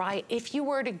to try, if you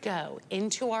were to go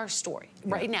into our store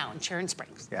right now in Sharon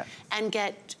Springs and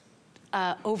get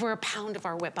over a pound of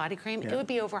our wet body cream, it would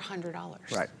be over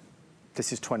 $100. Right.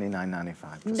 This is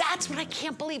 $29.95. That's what I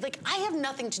can't believe. Like, I have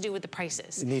nothing to do with the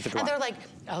prices. Neither do I. And they're like,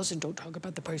 Allison, don't talk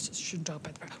about the prices. You shouldn't talk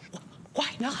about the prices. Why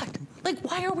not? Like,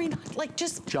 why are we not? Like,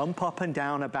 just jump up and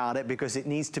down about it because it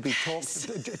needs to be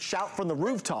talked, shout from the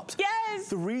rooftops. Yes!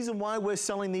 The reason why we're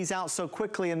selling these out so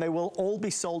quickly and they will all be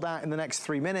sold out in the next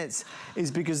 3 minutes is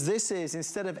because this is,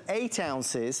 instead of 8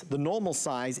 ounces, the normal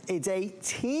size, it's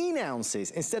 18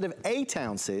 ounces. Instead of 8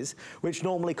 ounces, which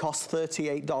normally costs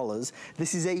 $38,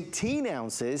 this is 18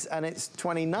 ounces and it's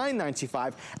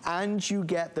 $29.95, and you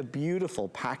get the beautiful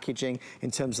packaging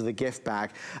in terms of the gift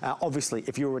bag. Obviously,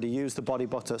 if you already use the body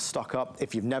butter, stock up.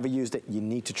 If you've never used it, you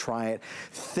need to try it.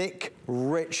 Thick,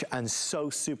 rich, and so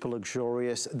super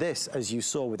luxurious. This, as you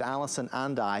saw with Allison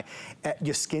and I,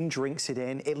 your skin drinks it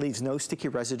in. It leaves no sticky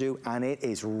residue, and it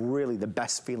is really the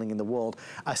best feeling in the world,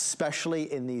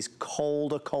 especially in these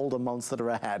colder months that are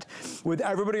ahead. With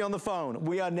everybody on the phone,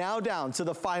 we are now down to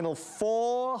the final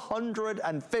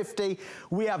 450.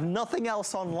 We have nothing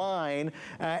else online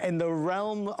in the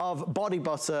realm of body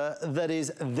butter that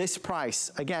is this price.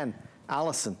 Again,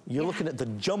 Allison, you're looking at the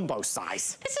jumbo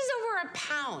size. This is over a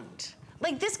pound.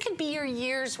 Like, this could be your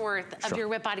year's worth of your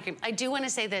wet body cream. I do want to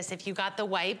say this, if you got the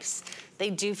wipes, they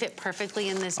do fit perfectly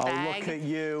in this bag. Oh, look at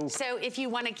you. So if you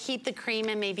want to keep the cream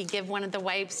and maybe give one of the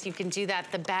wipes, you can do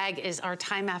that. The bag is our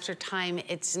time after time.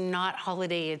 It's not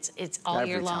holiday, it's all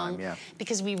year long.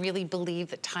 Because we really believe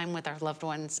that time with our loved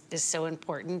ones is so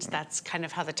important. That's kind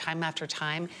of how the time after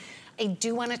time. I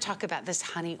do want to talk about this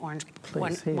honey orange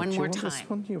one more time. This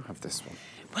one? You have this one.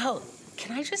 Well,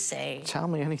 can I just say? Tell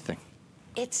me anything.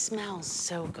 It smells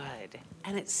so good,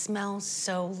 and it smells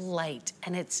so light,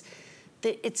 and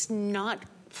it's not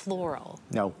floral.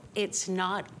 No. It's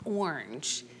not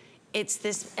orange. It's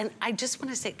this, and I just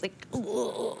want to say, like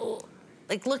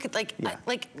look at,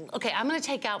 okay, I'm gonna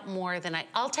take out more than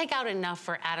I'll take out enough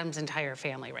for Adam's entire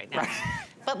family right now.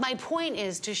 But my point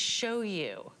is to show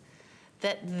you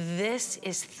that this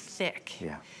is thick.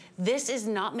 This is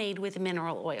not made with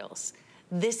mineral oils.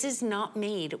 This is not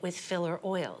made with filler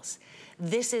oils.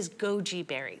 This is goji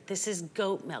berry. This is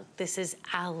goat milk. This is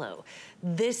aloe.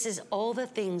 This is all the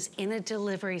things in a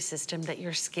delivery system that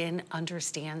your skin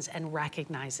understands and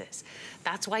recognizes.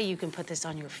 That's why you can put this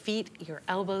on your feet, your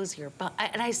elbows, your bum.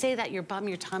 And I say that, your bum,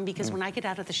 your tum, because when I get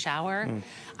out of the shower,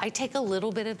 I take a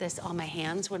little bit of this on my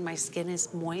hands when my skin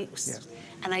is moist.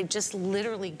 And I just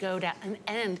literally go down.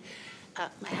 And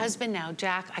my husband now,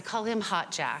 Jack, I call him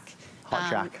Hot Jack, Hot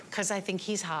Jack. Because I think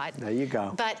he's hot. There you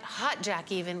go. But Hot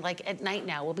Jack, even like at night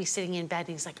now, we'll be sitting in bed and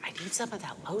he's like, I need some of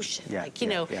that lotion. Yeah, like, you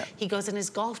know, he goes on his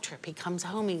golf trip, he comes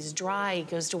home, he's dry, he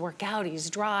goes to work out, he's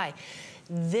dry.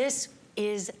 This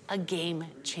is a game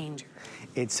changer.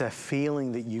 It's a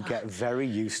feeling that you get very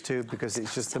used to because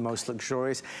it's just the most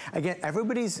luxurious. Again,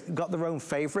 everybody's got their own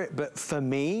favorite, but for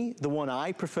me, the one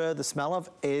I prefer the smell of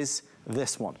is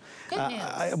this one. Good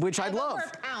news. Which I love.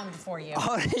 Over a pound for you.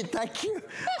 Honey, thank you.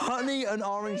 Honey and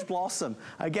Orange Blossom.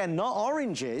 Again, not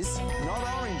oranges,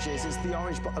 it's the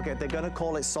orange. Okay, they're gonna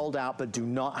call it sold out, but do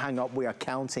not hang up. We are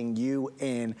counting you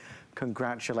in.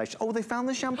 Congratulations. Oh, they found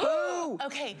the shampoo.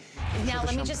 Okay, now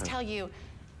let me just tell you,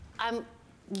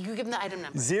 you give them the item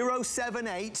number.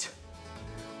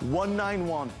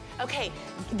 078191. Okay,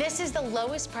 this is the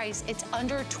lowest price. It's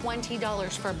under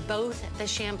 $20 for both the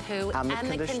shampoo and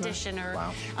the conditioner.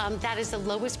 Wow. That is the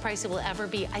lowest price it will ever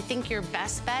be. I think your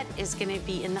best bet is gonna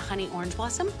be in the Honey Orange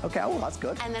Blossom. Okay, oh, that's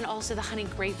good. And then also the Honey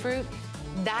Grapefruit.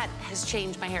 That has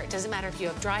changed my hair. It doesn't matter if you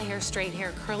have dry hair, straight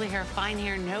hair, curly hair, fine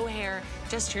hair, no hair,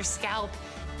 just your scalp.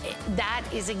 That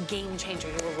is a game changer.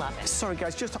 You will love it. Sorry,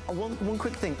 guys, just one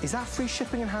quick thing. Is that free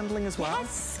shipping and handling as well?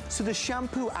 Yes. So the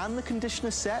shampoo and the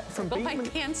conditioner set from Beekman? My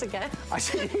pants again. I got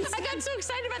so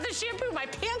excited about the shampoo. My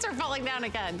pants are falling down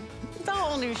again. It's a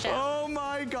whole new show. Oh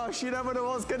my gosh, you never know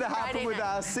what's going to happen with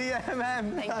our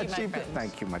CMM. Thank you, my friend.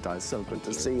 Thank you, my darling. So good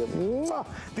to see you. Mwah.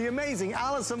 The amazing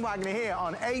Alison Wagner here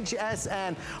on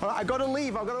HSN. All right, I got to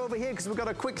leave. I've got to go over here because we've got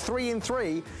a quick 3 in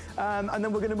 3. And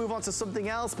then we're going to move on to something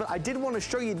else. But I did want to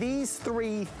show you these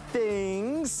 3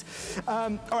 things.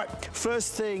 All right,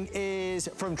 first thing is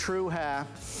from True Hair.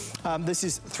 This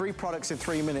is 3 products in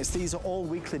 3 minutes. These are all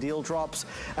weekly deal drops.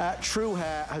 True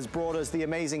Hair has brought us the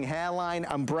amazing hairline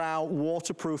and brow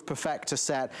waterproof perfector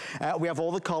set. We have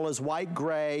all the colors: white,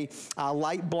 gray,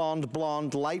 light blonde,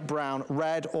 blonde, light brown,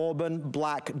 red, auburn,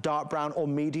 black, dark brown, or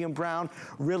medium brown.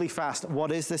 Really fast.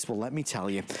 What is this? Well, let me tell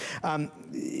you.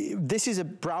 This is a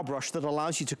brow brush that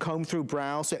allows you to comb through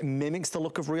brows, so it mimics the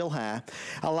look of real hair.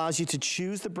 Allows you to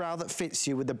choose the brow that fits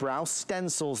you with the brow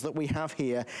stencils that we have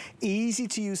here. Easy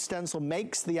to use stencil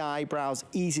makes the eyebrows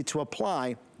easy to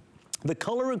apply. The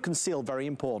color and conceal, very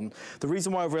important. The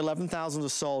reason why over 11,000 are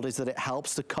sold is that it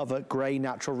helps to cover gray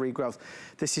natural regrowth.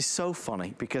 This is so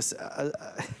funny because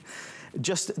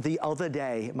just the other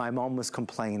day, my mom was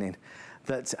complaining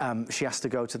that she has to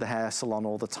go to the hair salon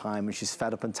all the time and she's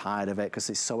fed up and tired of it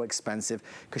because it's so expensive,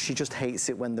 because she just hates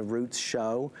it when the roots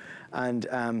show. And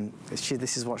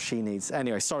this is what she needs.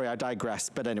 Anyway, sorry, I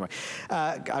digressed. But anyway,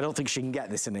 I don't think she can get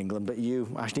this in England, but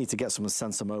I need to get someone to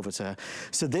send some over to her.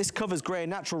 So this covers gray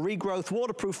natural regrowth,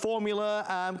 waterproof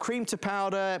formula, cream to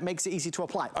powder, makes it easy to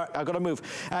apply. All right, I've got to move.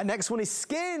 Next one is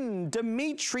skin.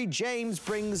 Dimitri James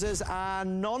brings us our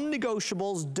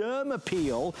non-negotiables Derma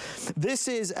Peel. This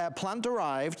is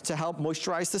plant-derived to help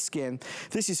moisturize the skin.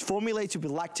 This is formulated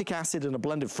with lactic acid and a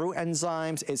blend of fruit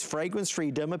enzymes. It's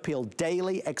fragrance-free. Derma Peel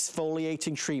daily exfoliating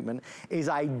treatment is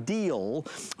ideal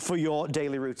for your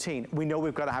daily routine. We know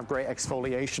we've got to have great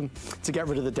exfoliation to get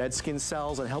rid of the dead skin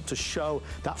cells and help to show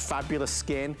that fabulous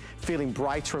skin, feeling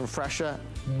brighter and fresher.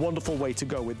 Wonderful way to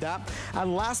go with that.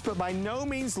 And last but by no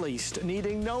means least,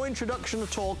 needing no introduction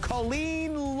at all,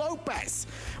 Colleen Lopez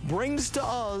brings to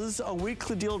us a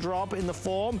weekly deal drop in the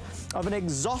form of an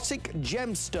exotic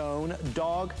gemstone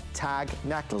dog tag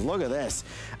necklace. Look at this.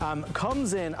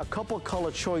 Comes in a couple color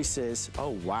choices.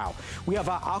 Oh, wow. We have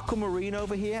our aquamarine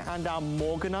over here and our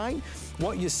morganite.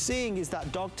 What you're seeing is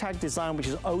that dog tag design, which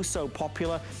is oh so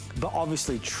popular, but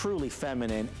obviously truly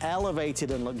feminine,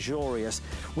 elevated and luxurious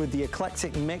with the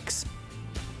eclectic mix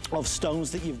of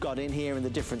stones that you've got in here in the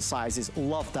different sizes.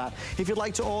 Love that. If you'd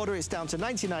like to order, it's down to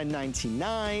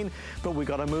 $99.99, but we've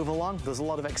got to move along. There's a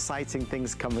lot of exciting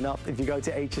things coming up. If you go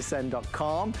to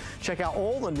hsn.com, check out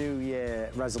all the New Year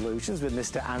resolutions with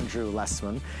Mr. Andrew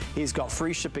Lessman. He's got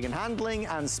free shipping and handling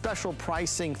and special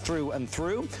pricing through and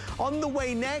through. On the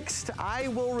way next, I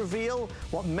will reveal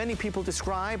what many people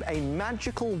describe a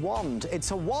magical wand.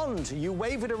 It's a wand. You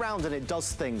wave it around and it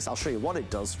does things. I'll show you what it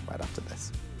does right after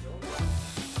this.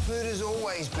 Food has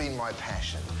always been my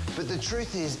passion, but the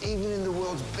truth is, even in the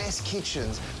world's best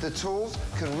kitchens, the tools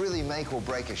can really make or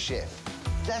break a chef.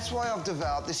 That's why I've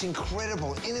developed this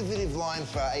incredible, innovative line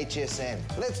for HSN.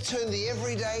 Let's turn the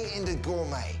everyday into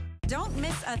gourmet. Don't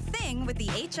miss a thing with the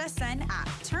HSN app.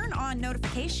 Turn on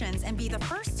notifications and be the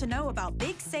first to know about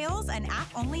big sales and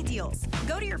app-only deals.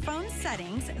 Go to your phone's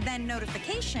settings, then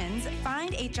notifications,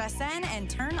 find HSN and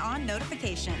turn on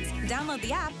notifications. Download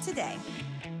the app today.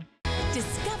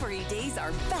 Discovery Days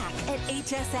are back at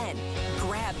HSN.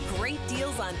 Grab great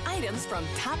deals on items from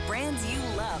top brands you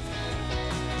love,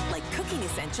 like cooking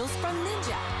essentials from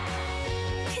Ninja,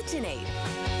 KitchenAid,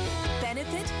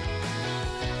 Benefit,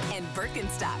 and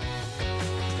Birkenstock.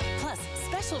 Plus,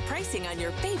 special pricing on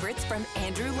your favorites from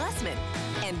Andrew Lessman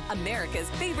and America's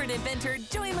favorite inventor,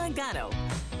 Joy Mangano.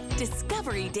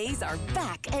 Discovery Days are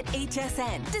back at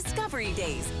HSN. Discovery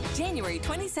Days, January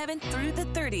 27th through the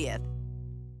 30th.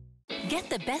 Get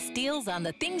the best deals on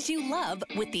the things you love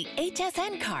with the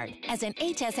HSN card. As an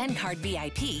HSN card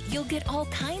VIP, you'll get all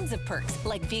kinds of perks,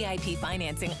 like VIP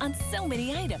financing on so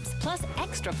many items, plus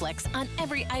extra flex on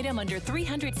every item under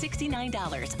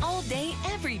 $369 all day,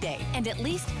 every day, and at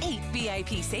least 8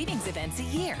 VIP savings events a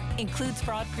year. Includes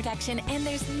fraud protection, and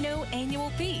there's no annual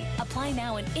fee. Apply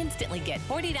now and instantly get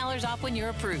 $40 off when you're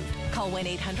approved. Call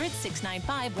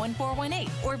 1-800-695-1418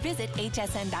 or visit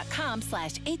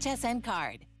hsn.com/HSN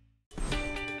card.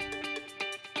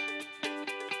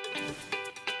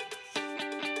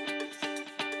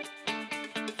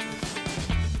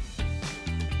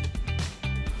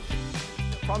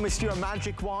 Promised you a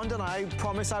magic wand, and I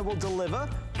promise I will deliver,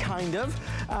 kind of.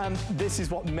 This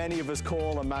is what many of us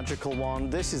call a magical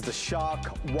wand. This is the Shark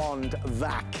Wand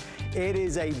Vac. It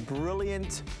is a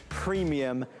brilliant,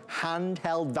 premium,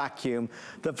 handheld vacuum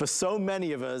that for so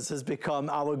many of us has become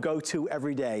our go-to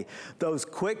every day. Those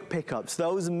quick pickups,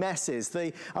 those messes,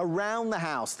 the around the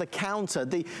house, the counter,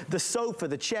 the sofa,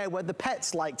 the chair where the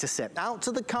pets like to sit, out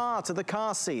to the car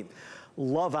seat.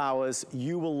 Love ours,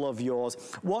 you will love yours.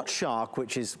 What Shark,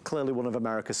 which is clearly one of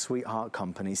America's sweetheart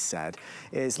companies, said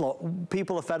is, look,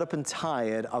 people are fed up and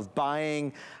tired of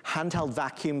buying handheld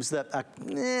vacuums that are,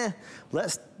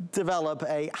 let's develop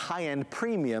a high-end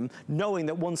premium, knowing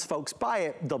that once folks buy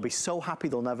it, they'll be so happy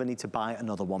they'll never need to buy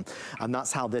another one. And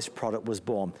that's how this product was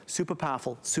born. Super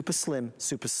powerful, super slim,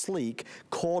 super sleek,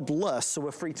 cordless, so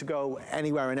we're free to go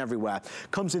anywhere and everywhere.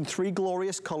 Comes in 3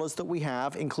 glorious colors that we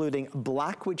have, including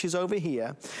black, which is over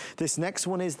here. This next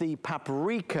one is the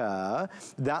paprika.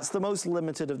 That's the most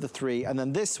limited of the 3. And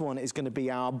then this one is going to be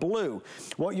our blue.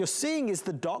 What you're seeing is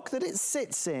the dock that it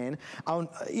sits in.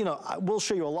 You know, we'll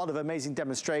show you a lot of amazing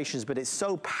demonstrations, but it's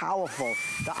so powerful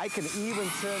that I can even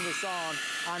turn this on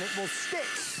and it will stick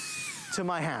to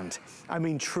my hand. I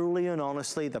mean, truly and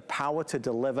honestly, the power to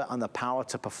deliver and the power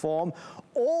to perform.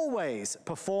 Always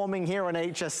performing here on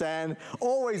HSN.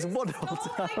 Always wonderful.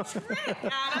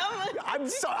 I'm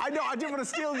sorry, I know, I didn't want to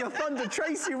steal your thunder.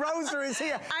 Tracy Rosa is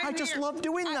here. I just love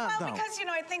doing that, though. Because, you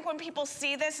know, I think when people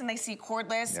see this and they see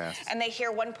cordless and they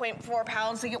hear 1.4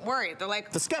 pounds, they get worried. They're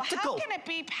like, they're skeptical. Well, how can it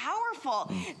be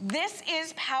powerful? This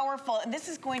is powerful, and this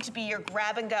is going to be your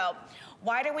grab and go.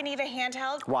 Why do we need a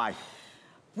handheld? Why?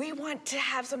 We want to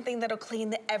have something that'll clean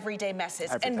the everyday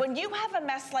messes. And when you have a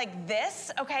mess like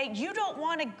this, okay, you don't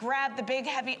want to grab the big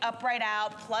heavy upright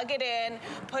out, plug it in,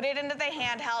 put it into the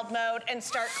handheld mode, and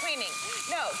start cleaning.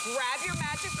 No, grab your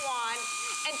magic wand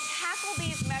and tackle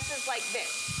these messes like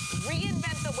this.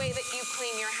 Reinvent the way that you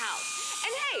clean your house.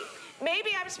 And hey,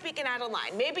 maybe I'm speaking out of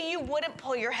line. Maybe you wouldn't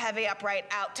pull your heavy upright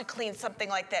out to clean something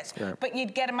like this, but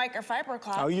you'd get a microfiber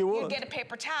cloth. Oh, you would. You'd get a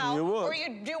paper towel. You would. Or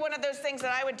you'd do one of those things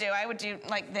that I would do. I would do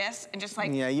like this and just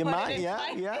like, yeah, you might,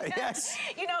 yes.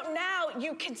 You know, now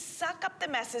you can suck up the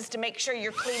messes to make sure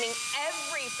you're cleaning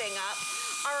everything up,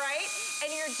 all right?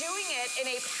 And you're doing it in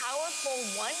a powerful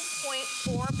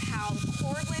 1.4-pound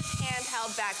cordless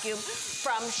handheld vacuum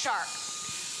from Shark.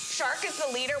 Shark is the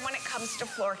leader when it comes to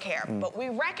floor care, but we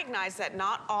recognize that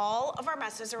not all of our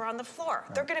messes are on the floor.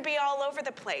 They're gonna be all over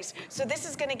the place. So this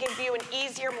is gonna give you an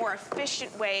easier, more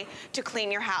efficient way to clean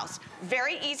your house.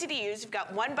 Very easy to use. You've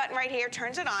got one button right here,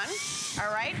 turns it on,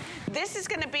 all right? This is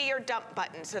gonna be your dump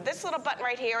button. So this little button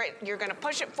right here, you're gonna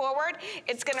push it forward.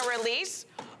 It's gonna release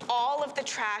all of the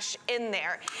trash in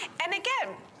there. And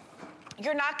again,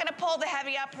 you're not gonna pull the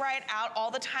heavy upright out all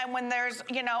the time when there's,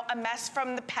 you know, a mess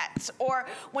from the pets, or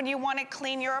when you wanna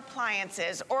clean your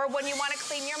appliances, or when you wanna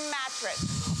clean your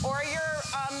mattress, or your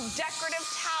decorative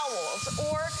towels,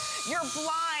 or your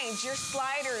blinds, your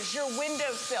sliders, your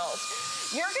window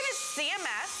sills. You're gonna see a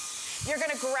mess. You're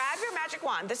gonna grab your magic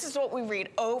wand. This is what we read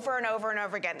over and over and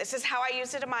over again. This is how I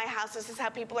use it in my house. This is how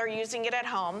people are using it at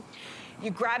home.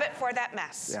 You grab it for that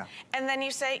mess. And then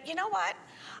you say, you know what?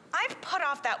 I've put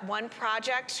off that one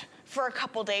project for a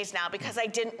couple days now because I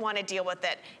didn't want to deal with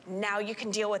it. Now you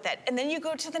can deal with it. And then you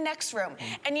go to the next room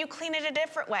and you clean it a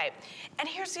different way. And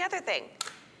here's the other thing.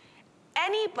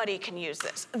 Anybody can use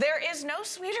this. There is no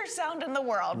sweeter sound in the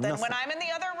world than when I'm in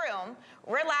the other room,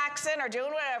 relaxing or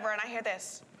doing whatever, and I hear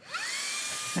this.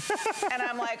 And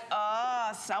I'm like,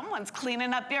 oh, someone's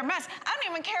cleaning up your mess. I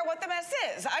don't even care what the mess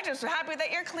is. I'm just happy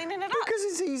that you're cleaning it up. Because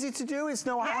it's easy to do. It's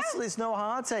no hassle. It's no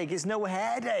heartache. It's no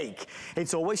headache.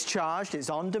 It's always charged. It's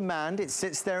on demand. It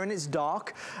sits there and it's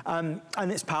dark. And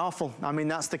it's powerful. I mean,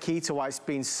 that's the key to why it's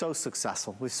been so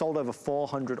successful. We've sold over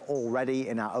 400 already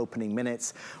in our opening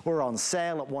minutes. We're on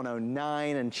sale at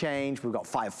 $109 and change. We've got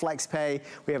 5 flex pay.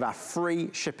 We have our free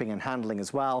shipping and handling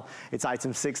as well. It's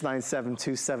item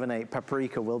 697278.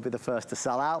 Paprika will be the first to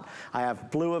sell out. I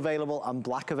have blue available and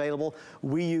black available.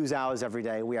 We use ours every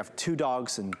day. We have 2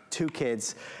 dogs and 2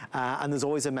 kids, and there's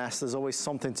always a mess. There's always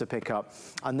something to pick up,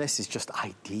 and this is just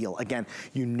ideal. Again,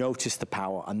 you notice the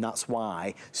power, and that's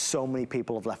why so many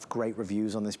people have left great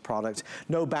reviews on this product.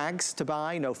 No bags to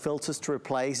buy, no filters to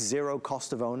replace, 0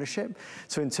 cost of ownership.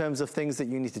 So in terms of things that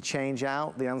you need to change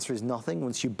out, the answer is nothing.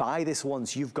 Once you buy this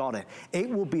once, you've got it. It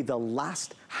will be the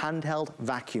last handheld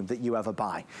vacuum that you ever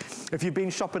buy. If you've been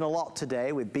shopping a lot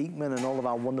today with Beekman and all of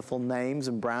our wonderful names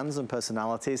and brands and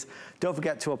personalities, don't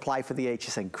forget to apply for the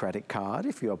HSN credit card.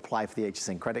 If you apply for the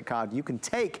HSN credit card, you can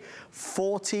take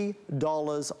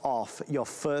 $40 off your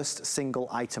first single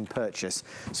item purchase.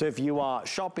 So if you are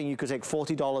shopping, you could take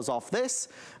 $40 off this,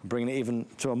 bringing it even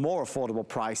to a more affordable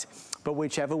price. But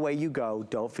whichever way you go,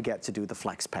 don't forget to do the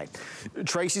flex pay.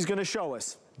 Tracy's gonna show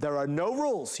us. There are no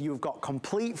rules. You've got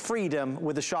complete freedom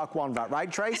with the Shark One Vac, right,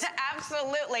 Trace?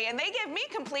 Absolutely, and they give me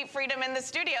complete freedom in the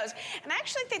studios. And I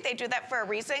actually think they do that for a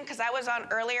reason, because I was on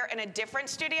earlier in a different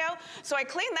studio, so I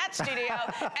cleaned that studio,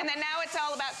 and then now it's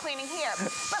all about cleaning here.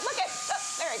 But look at, oh,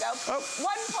 there you go. Oh.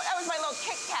 That was my little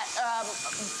Kit Kat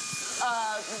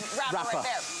wrapper right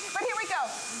there. But here we go.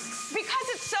 Because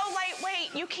it's so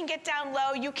lightweight, you can get down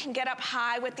low, you can get up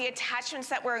high with the attachments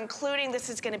that we're including. This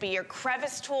is gonna be your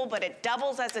crevice tool, but it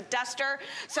doubles as a duster.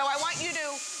 So I want you to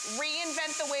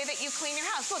reinvent the way that you clean your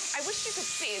house. Look, I wish you could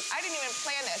see, I didn't even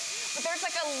plan this, but there's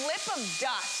like a lip of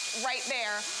dust right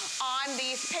there on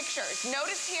these pictures.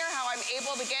 Notice here how I'm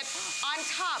able to get on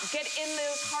top, get in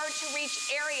those hard to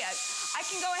reach areas. I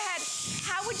can go ahead,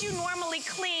 how would you normally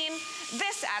clean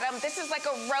this, Adam? This is like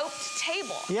a roped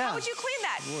table. Yeah. How would you clean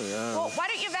that? Oh, yeah. Well,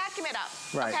 why don't you vacuum it up?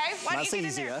 Right. Okay? Why don't you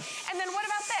get easier. in there? And then what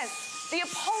about this? The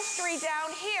upholstery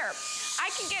down here. I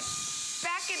can get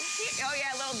back in here. Oh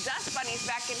yeah, little dust bunnies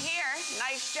back in here.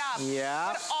 Nice job.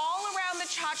 Yeah. But all around the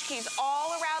tchotchkes,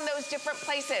 all around those different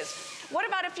places. What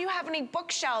about if you have any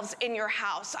bookshelves in your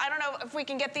house? I don't know if we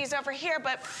can get these over here,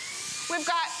 but we've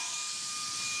got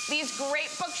these great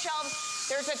bookshelves.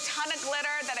 There's a ton of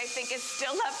glitter that I think is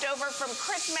still left over from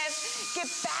Christmas. Get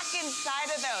back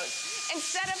inside of those.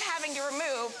 Instead of having to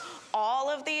remove all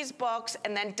of these books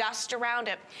and then dust around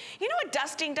it. You know what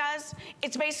dusting does?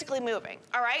 It's basically moving,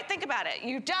 all right? Think about it.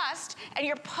 You dust and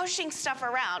you're pushing stuff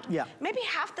around. Yeah. Maybe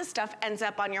half the stuff ends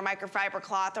up on your microfiber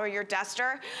cloth or your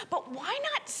duster, but why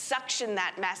not suction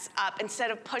that mess up instead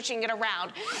of pushing it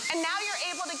around? And now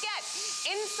you're able to get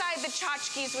inside the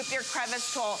tchotchkes with your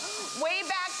crevice tool. Way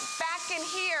back in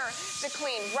here to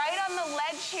clean. Right on the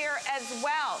ledge here as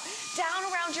well.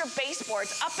 Down around your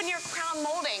baseboards, up in your crown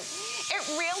molding. It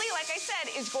really, like I said,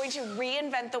 is going to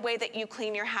reinvent the way that you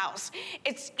clean your house.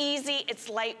 It's easy, it's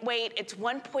lightweight, it's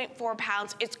 1.4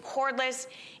 pounds, it's cordless.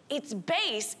 Its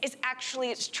base is actually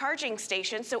its charging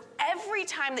station, so every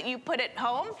time that you put it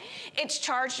home, it's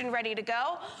charged and ready to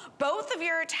go. Both of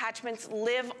your attachments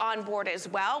live on board as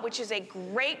well, which is a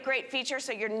great, great feature,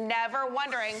 so you're never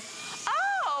wondering,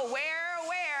 oh, where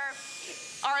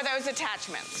are those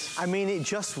attachments? I mean, it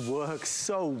just works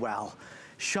so well.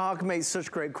 Shark makes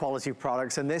such great quality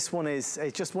products, and this one is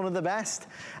just one of the best.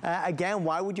 Again,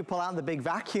 why would you pull out the big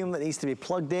vacuum that needs to be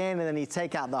plugged in, and then you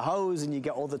take out the hose and you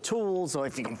get all the tools, or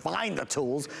if you can find the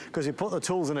tools, because you put the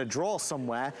tools in a drawer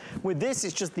somewhere. With this,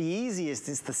 it's just the easiest,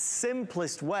 it's the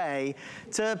simplest way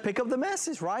to pick up the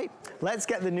messes, right? Let's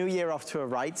get the new year off to a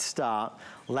right start.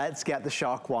 Let's get the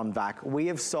Shark One Vac. We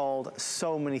have sold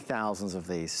so many thousands of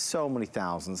these, so many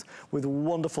thousands, with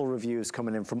wonderful reviews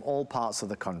coming in from all parts of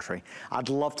the country. I'd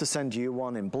love to send you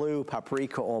one in blue,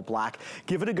 paprika, or black.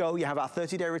 Give it a go. You have our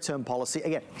 30-day return policy.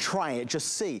 Again, try it,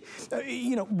 just see.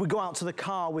 You know, we go out to the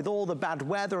car with all the bad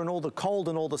weather and all the cold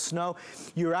and all the snow.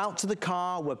 You're out to the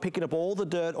car, we're picking up all the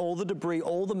dirt, all the debris,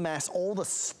 all the mess, all the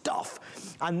stuff.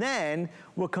 And then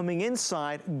we're coming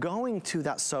inside, going to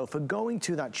that sofa, going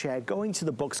to that chair, going to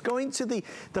the books, going to the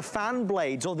fan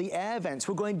blades or the air vents.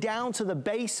 We're going down to the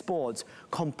baseboards.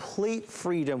 Complete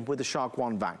freedom with the Shark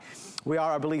One vac. We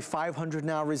are, I believe, 500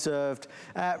 now reserved.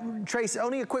 Trace,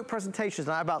 only a quick presentation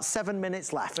tonight, about 7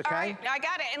 minutes left, okay? All right, I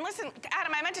got it. And listen,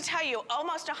 Adam, I meant to tell you,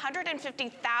 almost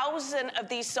 150,000 of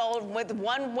these sold with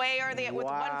one way or the with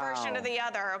one version or the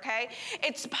other, okay?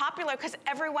 It's popular because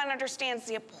everyone understands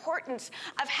the importance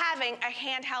of having a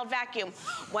handheld vacuum.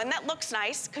 One that looks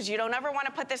nice, because you don't ever want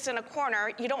to put this in a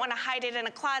corner. You don't want to hide it in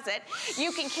a closet.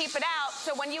 You can keep it out,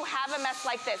 so when you have a mess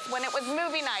like this, when it was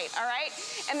movie night, all right?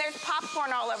 And there's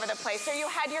popcorn all over the place. So you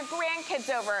had your grandkids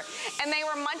over and they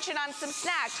were munching on some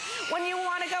snacks. When you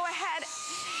want to go ahead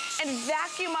and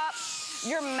vacuum up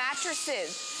your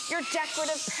mattresses, your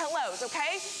decorative pillows,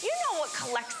 okay? You know what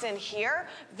collects in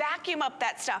here. Vacuum up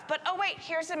that stuff. But oh wait,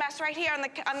 here's a mess right here on the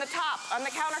top, on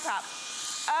the countertop.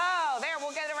 Oh, there,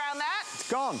 we'll get around that. It's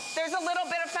gone. There's a little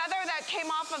bit of feather that came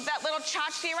off of that little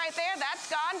tchotchke right there. That's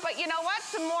gone. But you know what?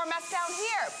 Some more mess down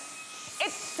here.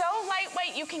 It's so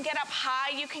lightweight, you can get up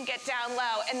high, you can get down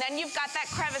low, and then you've got that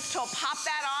crevice tool. Pop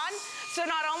that on. So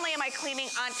not only am I cleaning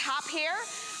on top here,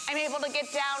 I'm able to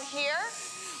get down here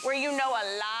where you know a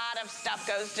lot of stuff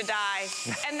goes to die.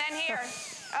 And then here,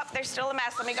 oh, there's still a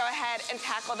mess. Let me go ahead and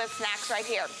tackle the snacks right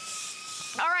here.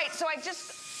 All right, so I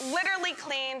just literally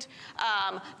cleaned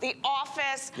the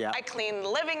office, I cleaned the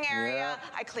living area,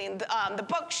 I cleaned the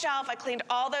bookshelf, I cleaned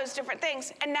all those different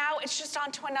things, and now it's just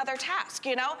on to another task,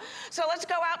 you know? So let's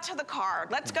go out to the car.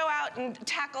 Let's go out and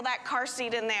tackle that car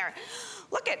seat in there.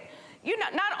 Look at, you know,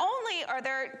 not only are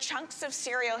there chunks of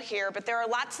cereal here, but there are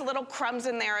lots of little crumbs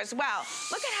in there as well.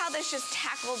 Look at how this just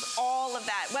tackles all of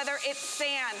that, whether it's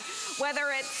sand, whether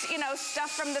it's, you know,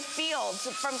 stuff from the fields,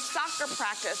 from soccer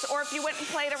practice, or if you went and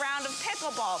played a round of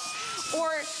pickleball, or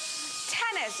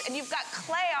tennis, and you've got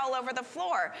clay all over the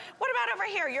floor. What about over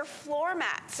here, your floor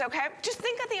mats, okay? Just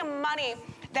think of the money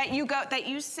that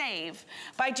you save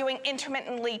by doing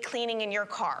intermittently cleaning in your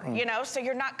car, you know? So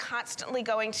you're not constantly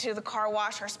going to the car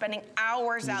wash or spending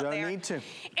hours out there. You don't need to.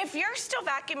 If you're still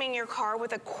vacuuming your car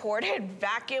with a corded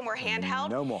vacuum or handheld,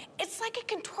 no more. It's like a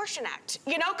contortion act,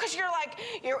 you know? Because you're like,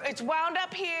 it's wound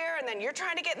up here, and then you're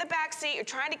trying to get in the back seat, you're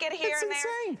trying to get here and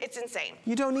there. It's insane.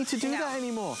 You don't need to do that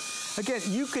anymore. Again,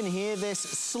 you can hear this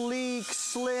sleek,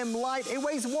 slim, light. It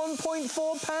weighs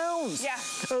 1.4 pounds. Yeah.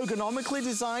 Ergonomically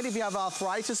designed. If you have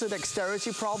arthritis or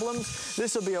dexterity problems,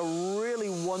 this will be a really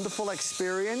wonderful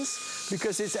experience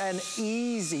because it's an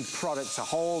easy product to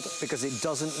hold because it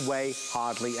doesn't weigh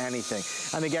hardly anything.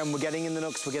 And again, we're getting in the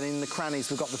nooks, we're getting in the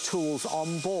crannies. We've got the tools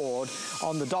on board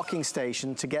on the docking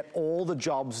station to get all the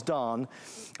jobs done.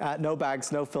 No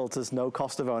bags, no filters, no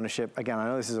cost of ownership. Again, I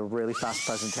know this is a really fast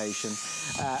presentation.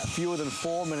 Fewer than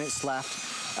 4 minutes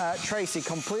left. Tracy,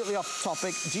 completely off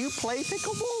topic. Do you play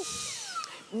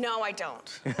pickleball? No, I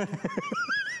don't.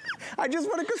 I just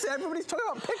want to go say everybody's talking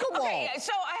about pickleball. Okay,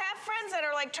 so I have friends that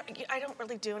are like, I don't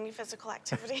really do any physical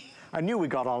activity. I knew we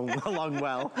got on along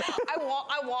well. I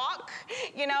walk,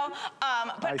 you know,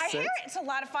 but I hear it's a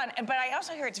lot of fun, but I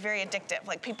also hear it's very addictive.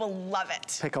 Like, people love it.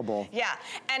 Pickleball. Yeah,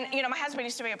 and you know, my husband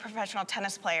used to be a professional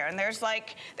tennis player, and there's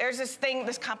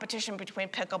this competition between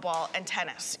pickleball and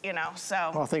tennis, you know,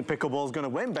 so. Well, I think pickleball's going to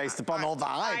win based upon all the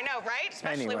hype. I know, right?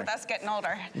 Especially with us getting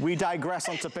older. We digress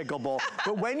onto pickleball.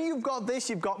 But when you've got this,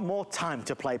 you've got more time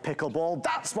to play pickleball.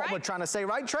 That's what we're trying to say,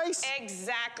 right, Trace?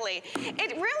 Exactly.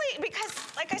 It really, because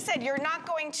like I said, you're not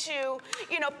going to,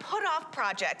 you know, put off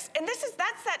projects. And that's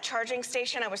that charging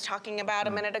station I was talking about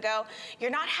a minute ago. You're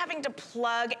not having to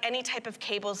plug any type of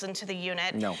cables into the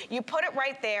unit. No. You put it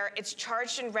right there, it's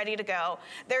charged and ready to go.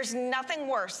 There's nothing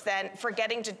worse than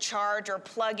forgetting to charge or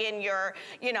plug in your,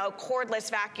 you know,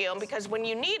 cordless vacuum, because when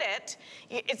you need it,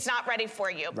 it's not ready for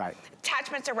you. Right.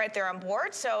 Attachments are right there on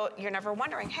board, so you're never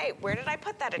wondering, hey, where did I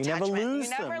put that attachment? You never lose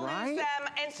them,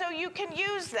 and so you can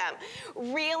use them.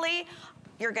 Really,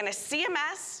 you're gonna see a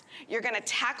mess, you're gonna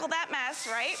tackle that mess,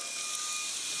 right?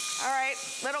 All right,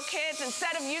 little kids,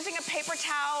 instead of using a paper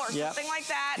towel or something like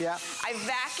that, I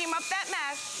vacuum up that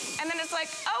mess, and then it's like,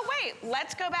 oh wait,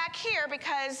 let's go back here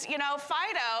because, you know,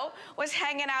 Fido was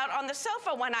hanging out on the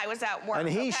sofa when I was at work. And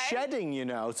he's shedding, you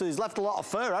know, so he's left a lot of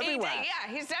fur everywhere.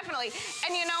 Yeah, he's definitely,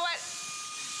 and you know what?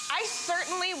 I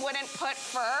certainly wouldn't put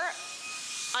fur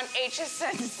on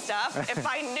HSN stuff if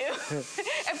I knew,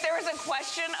 if there was a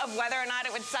question of whether or not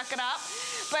it would suck it up.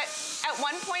 But at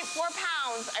 1.4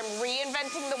 pounds, I'm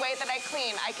reinventing the way that I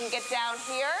clean. I can get down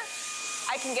here,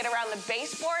 I can get around the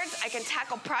baseboards, I can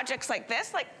tackle projects like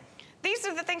this. Like, These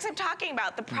are the things I'm talking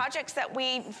about, the projects that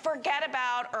we forget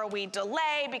about or we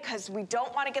delay because we don't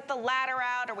want to get the ladder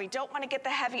out or we don't want to get the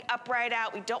heavy upright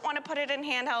out. We don't want to put it in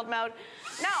handheld mode.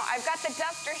 No, I've got the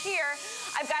duster here.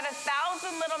 I've got 1,000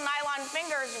 little nylon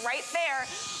fingers right there,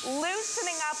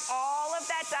 loosening up all of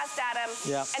that dust atom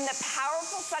and the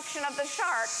powerful suction of the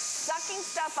shark, sucking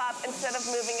stuff up instead of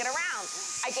moving it around.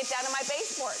 I get down to my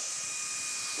baseboard.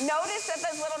 Notice that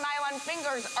those little nylon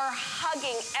fingers are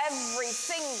hugging every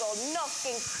single nook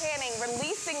and cranny,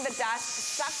 releasing the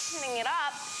dust, suctioning it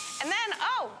up, and then,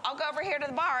 I'll go over here to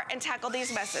the bar and tackle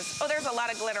these messes. Oh, there's a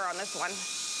lot of glitter on this one.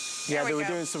 Yeah, they were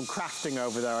doing some crafting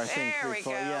over there, I think. There we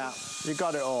go. Yeah, you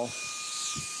got it all.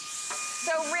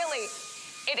 So really,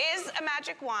 it is a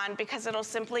magic wand because it'll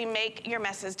simply make your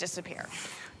messes disappear.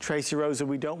 Tracy Rosa,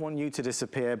 we don't want you to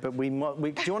disappear, but do you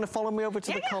want to follow me over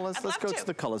to the colors? Let's go to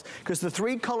the colors. Because the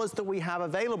 3 colors that we have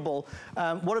available,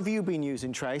 what have you been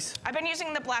using, Trace? I've been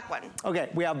using the black one. Okay,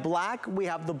 we have black, we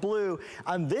have the blue,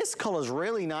 and this color's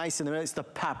really nice in the middle. It's the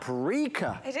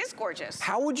paprika. It is gorgeous.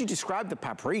 How would you describe the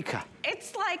paprika?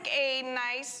 It's like a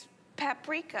nice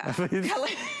paprika.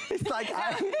 It's like,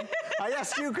 I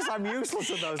asked you because I'm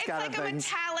useless at those kind of things.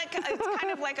 It's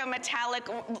kind of like a metallic,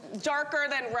 darker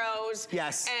than rose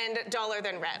and duller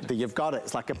than red. You've got it.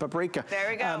 It's like a paprika.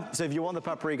 There we go. So if you want the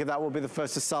paprika, that will be the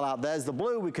first to sell out. There's the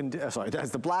blue.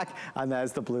 There's the black, and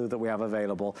there's the blue that we have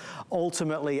available.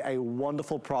 Ultimately, a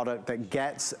wonderful product that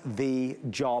gets the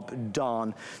job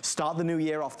done. Start the new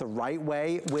year off the right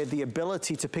way with the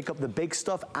ability to pick up the big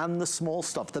stuff and the small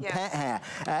stuff, the pet hair.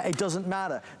 It doesn't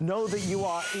matter. Know that you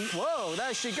are... Whoa,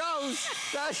 there she goes.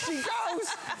 There she goes.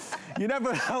 You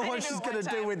never know what she's going to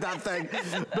do with that thing.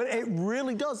 But it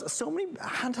really does. So many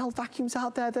handheld vacuums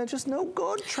out there, they're just no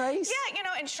good, Trace. Yeah, you know,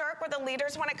 in Shark, we're the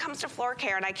leaders when it comes to floor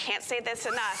care, and I can't say this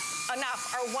enough.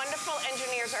 Our wonderful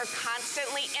engineers are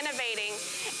constantly innovating,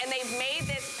 and they've made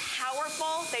this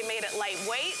powerful. They made it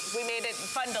lightweight. We made it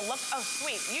fun to look. Oh,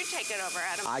 sweet. You take it over,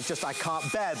 Adam. I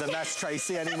can't bear the mess,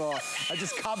 Tracy, anymore. I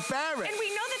just can't bear it. And we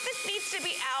know that this needs to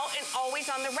be out and always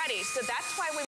on the ready, so that's why we